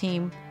basketball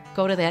team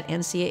go to that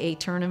NCAA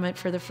tournament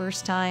for the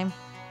first time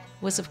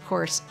was, of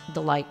course,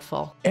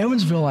 delightful.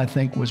 Evansville, I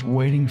think, was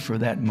waiting for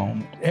that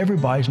moment.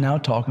 Everybody's now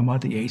talking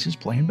about the Aces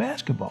playing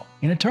basketball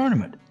in a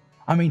tournament.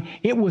 I mean,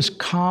 it was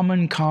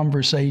common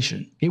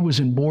conversation. It was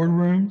in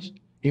boardrooms,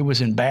 it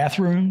was in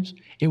bathrooms,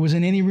 it was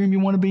in any room you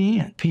want to be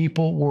in.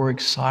 People were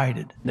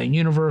excited. The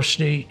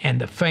university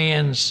and the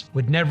fans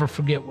would never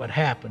forget what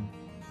happened,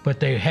 but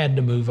they had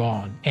to move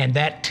on. And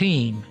that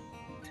team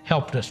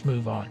helped us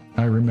move on.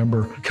 I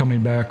remember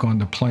coming back on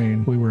the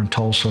plane. We were in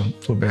Tulsa,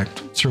 flew back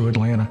through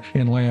Atlanta,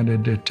 and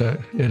landed at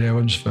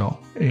Evansville.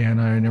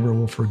 And I never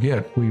will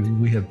forget,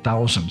 we had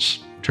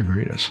thousands to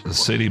greet us. The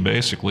city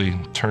basically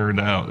turned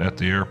out at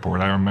the airport.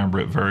 I remember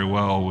it very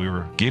well. We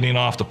were getting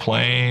off the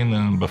plane,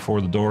 and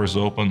before the doors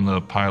opened,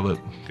 the pilot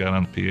got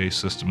on the PA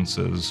system and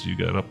says, "You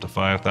got up to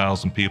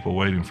 5,000 people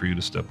waiting for you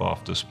to step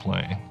off this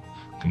plane.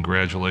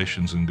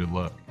 Congratulations and good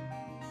luck."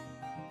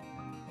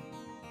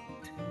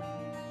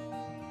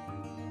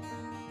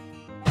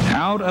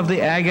 Out of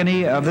the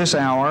agony of this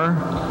hour,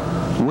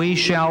 we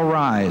shall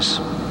rise.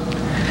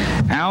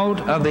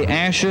 Out of the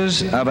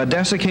ashes of a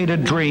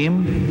desiccated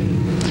dream,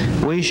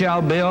 we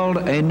shall build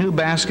a new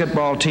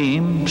basketball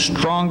team,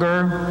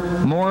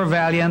 stronger, more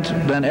valiant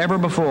than ever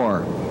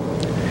before.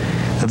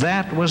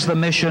 That was the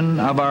mission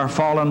of our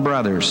fallen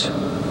brothers.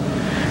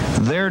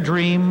 Their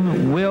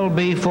dream will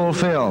be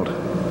fulfilled.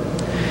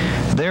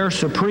 Their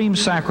supreme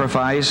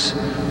sacrifice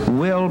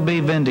will be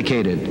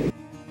vindicated.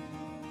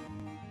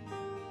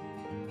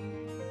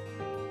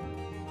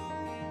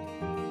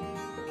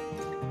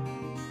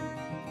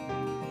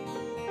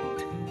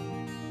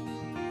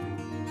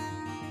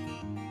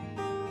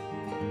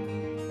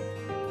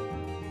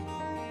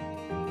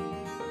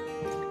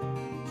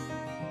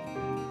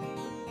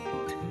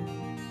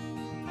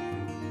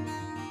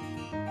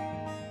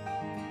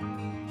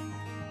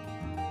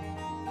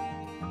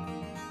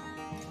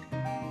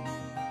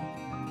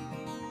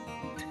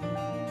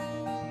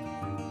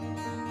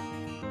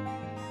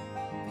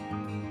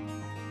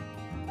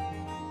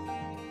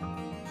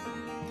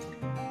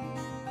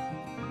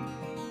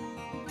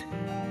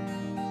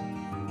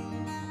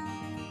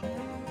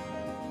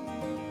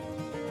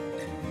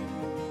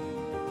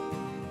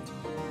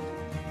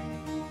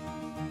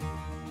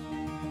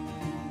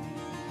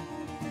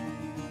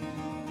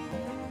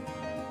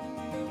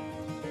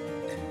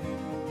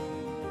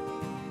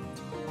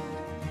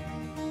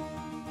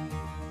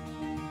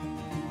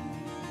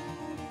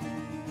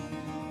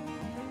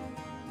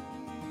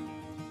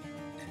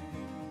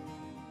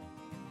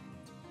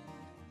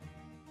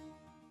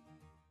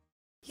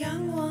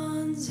 Young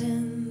ones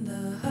in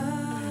the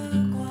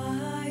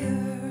choir,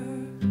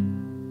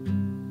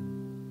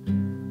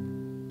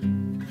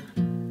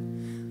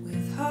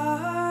 with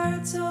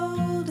hearts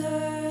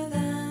older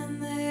than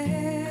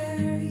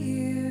their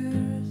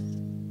years,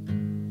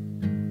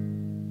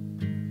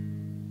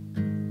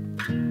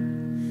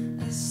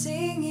 a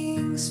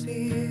singing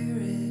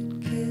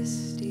spirit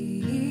kissed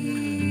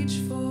each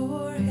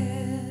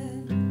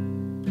forehead,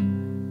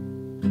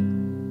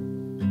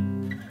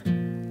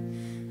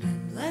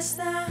 and blessed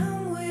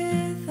them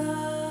with a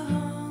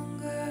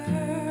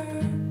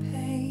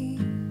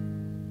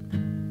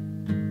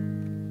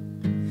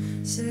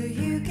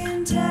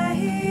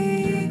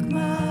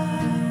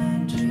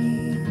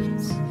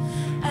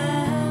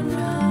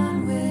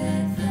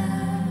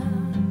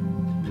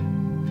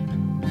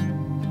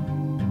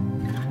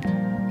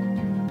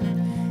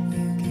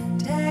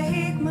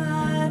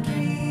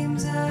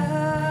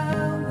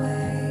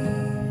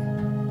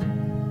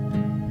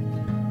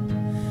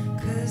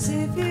 'Cause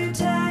if you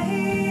tell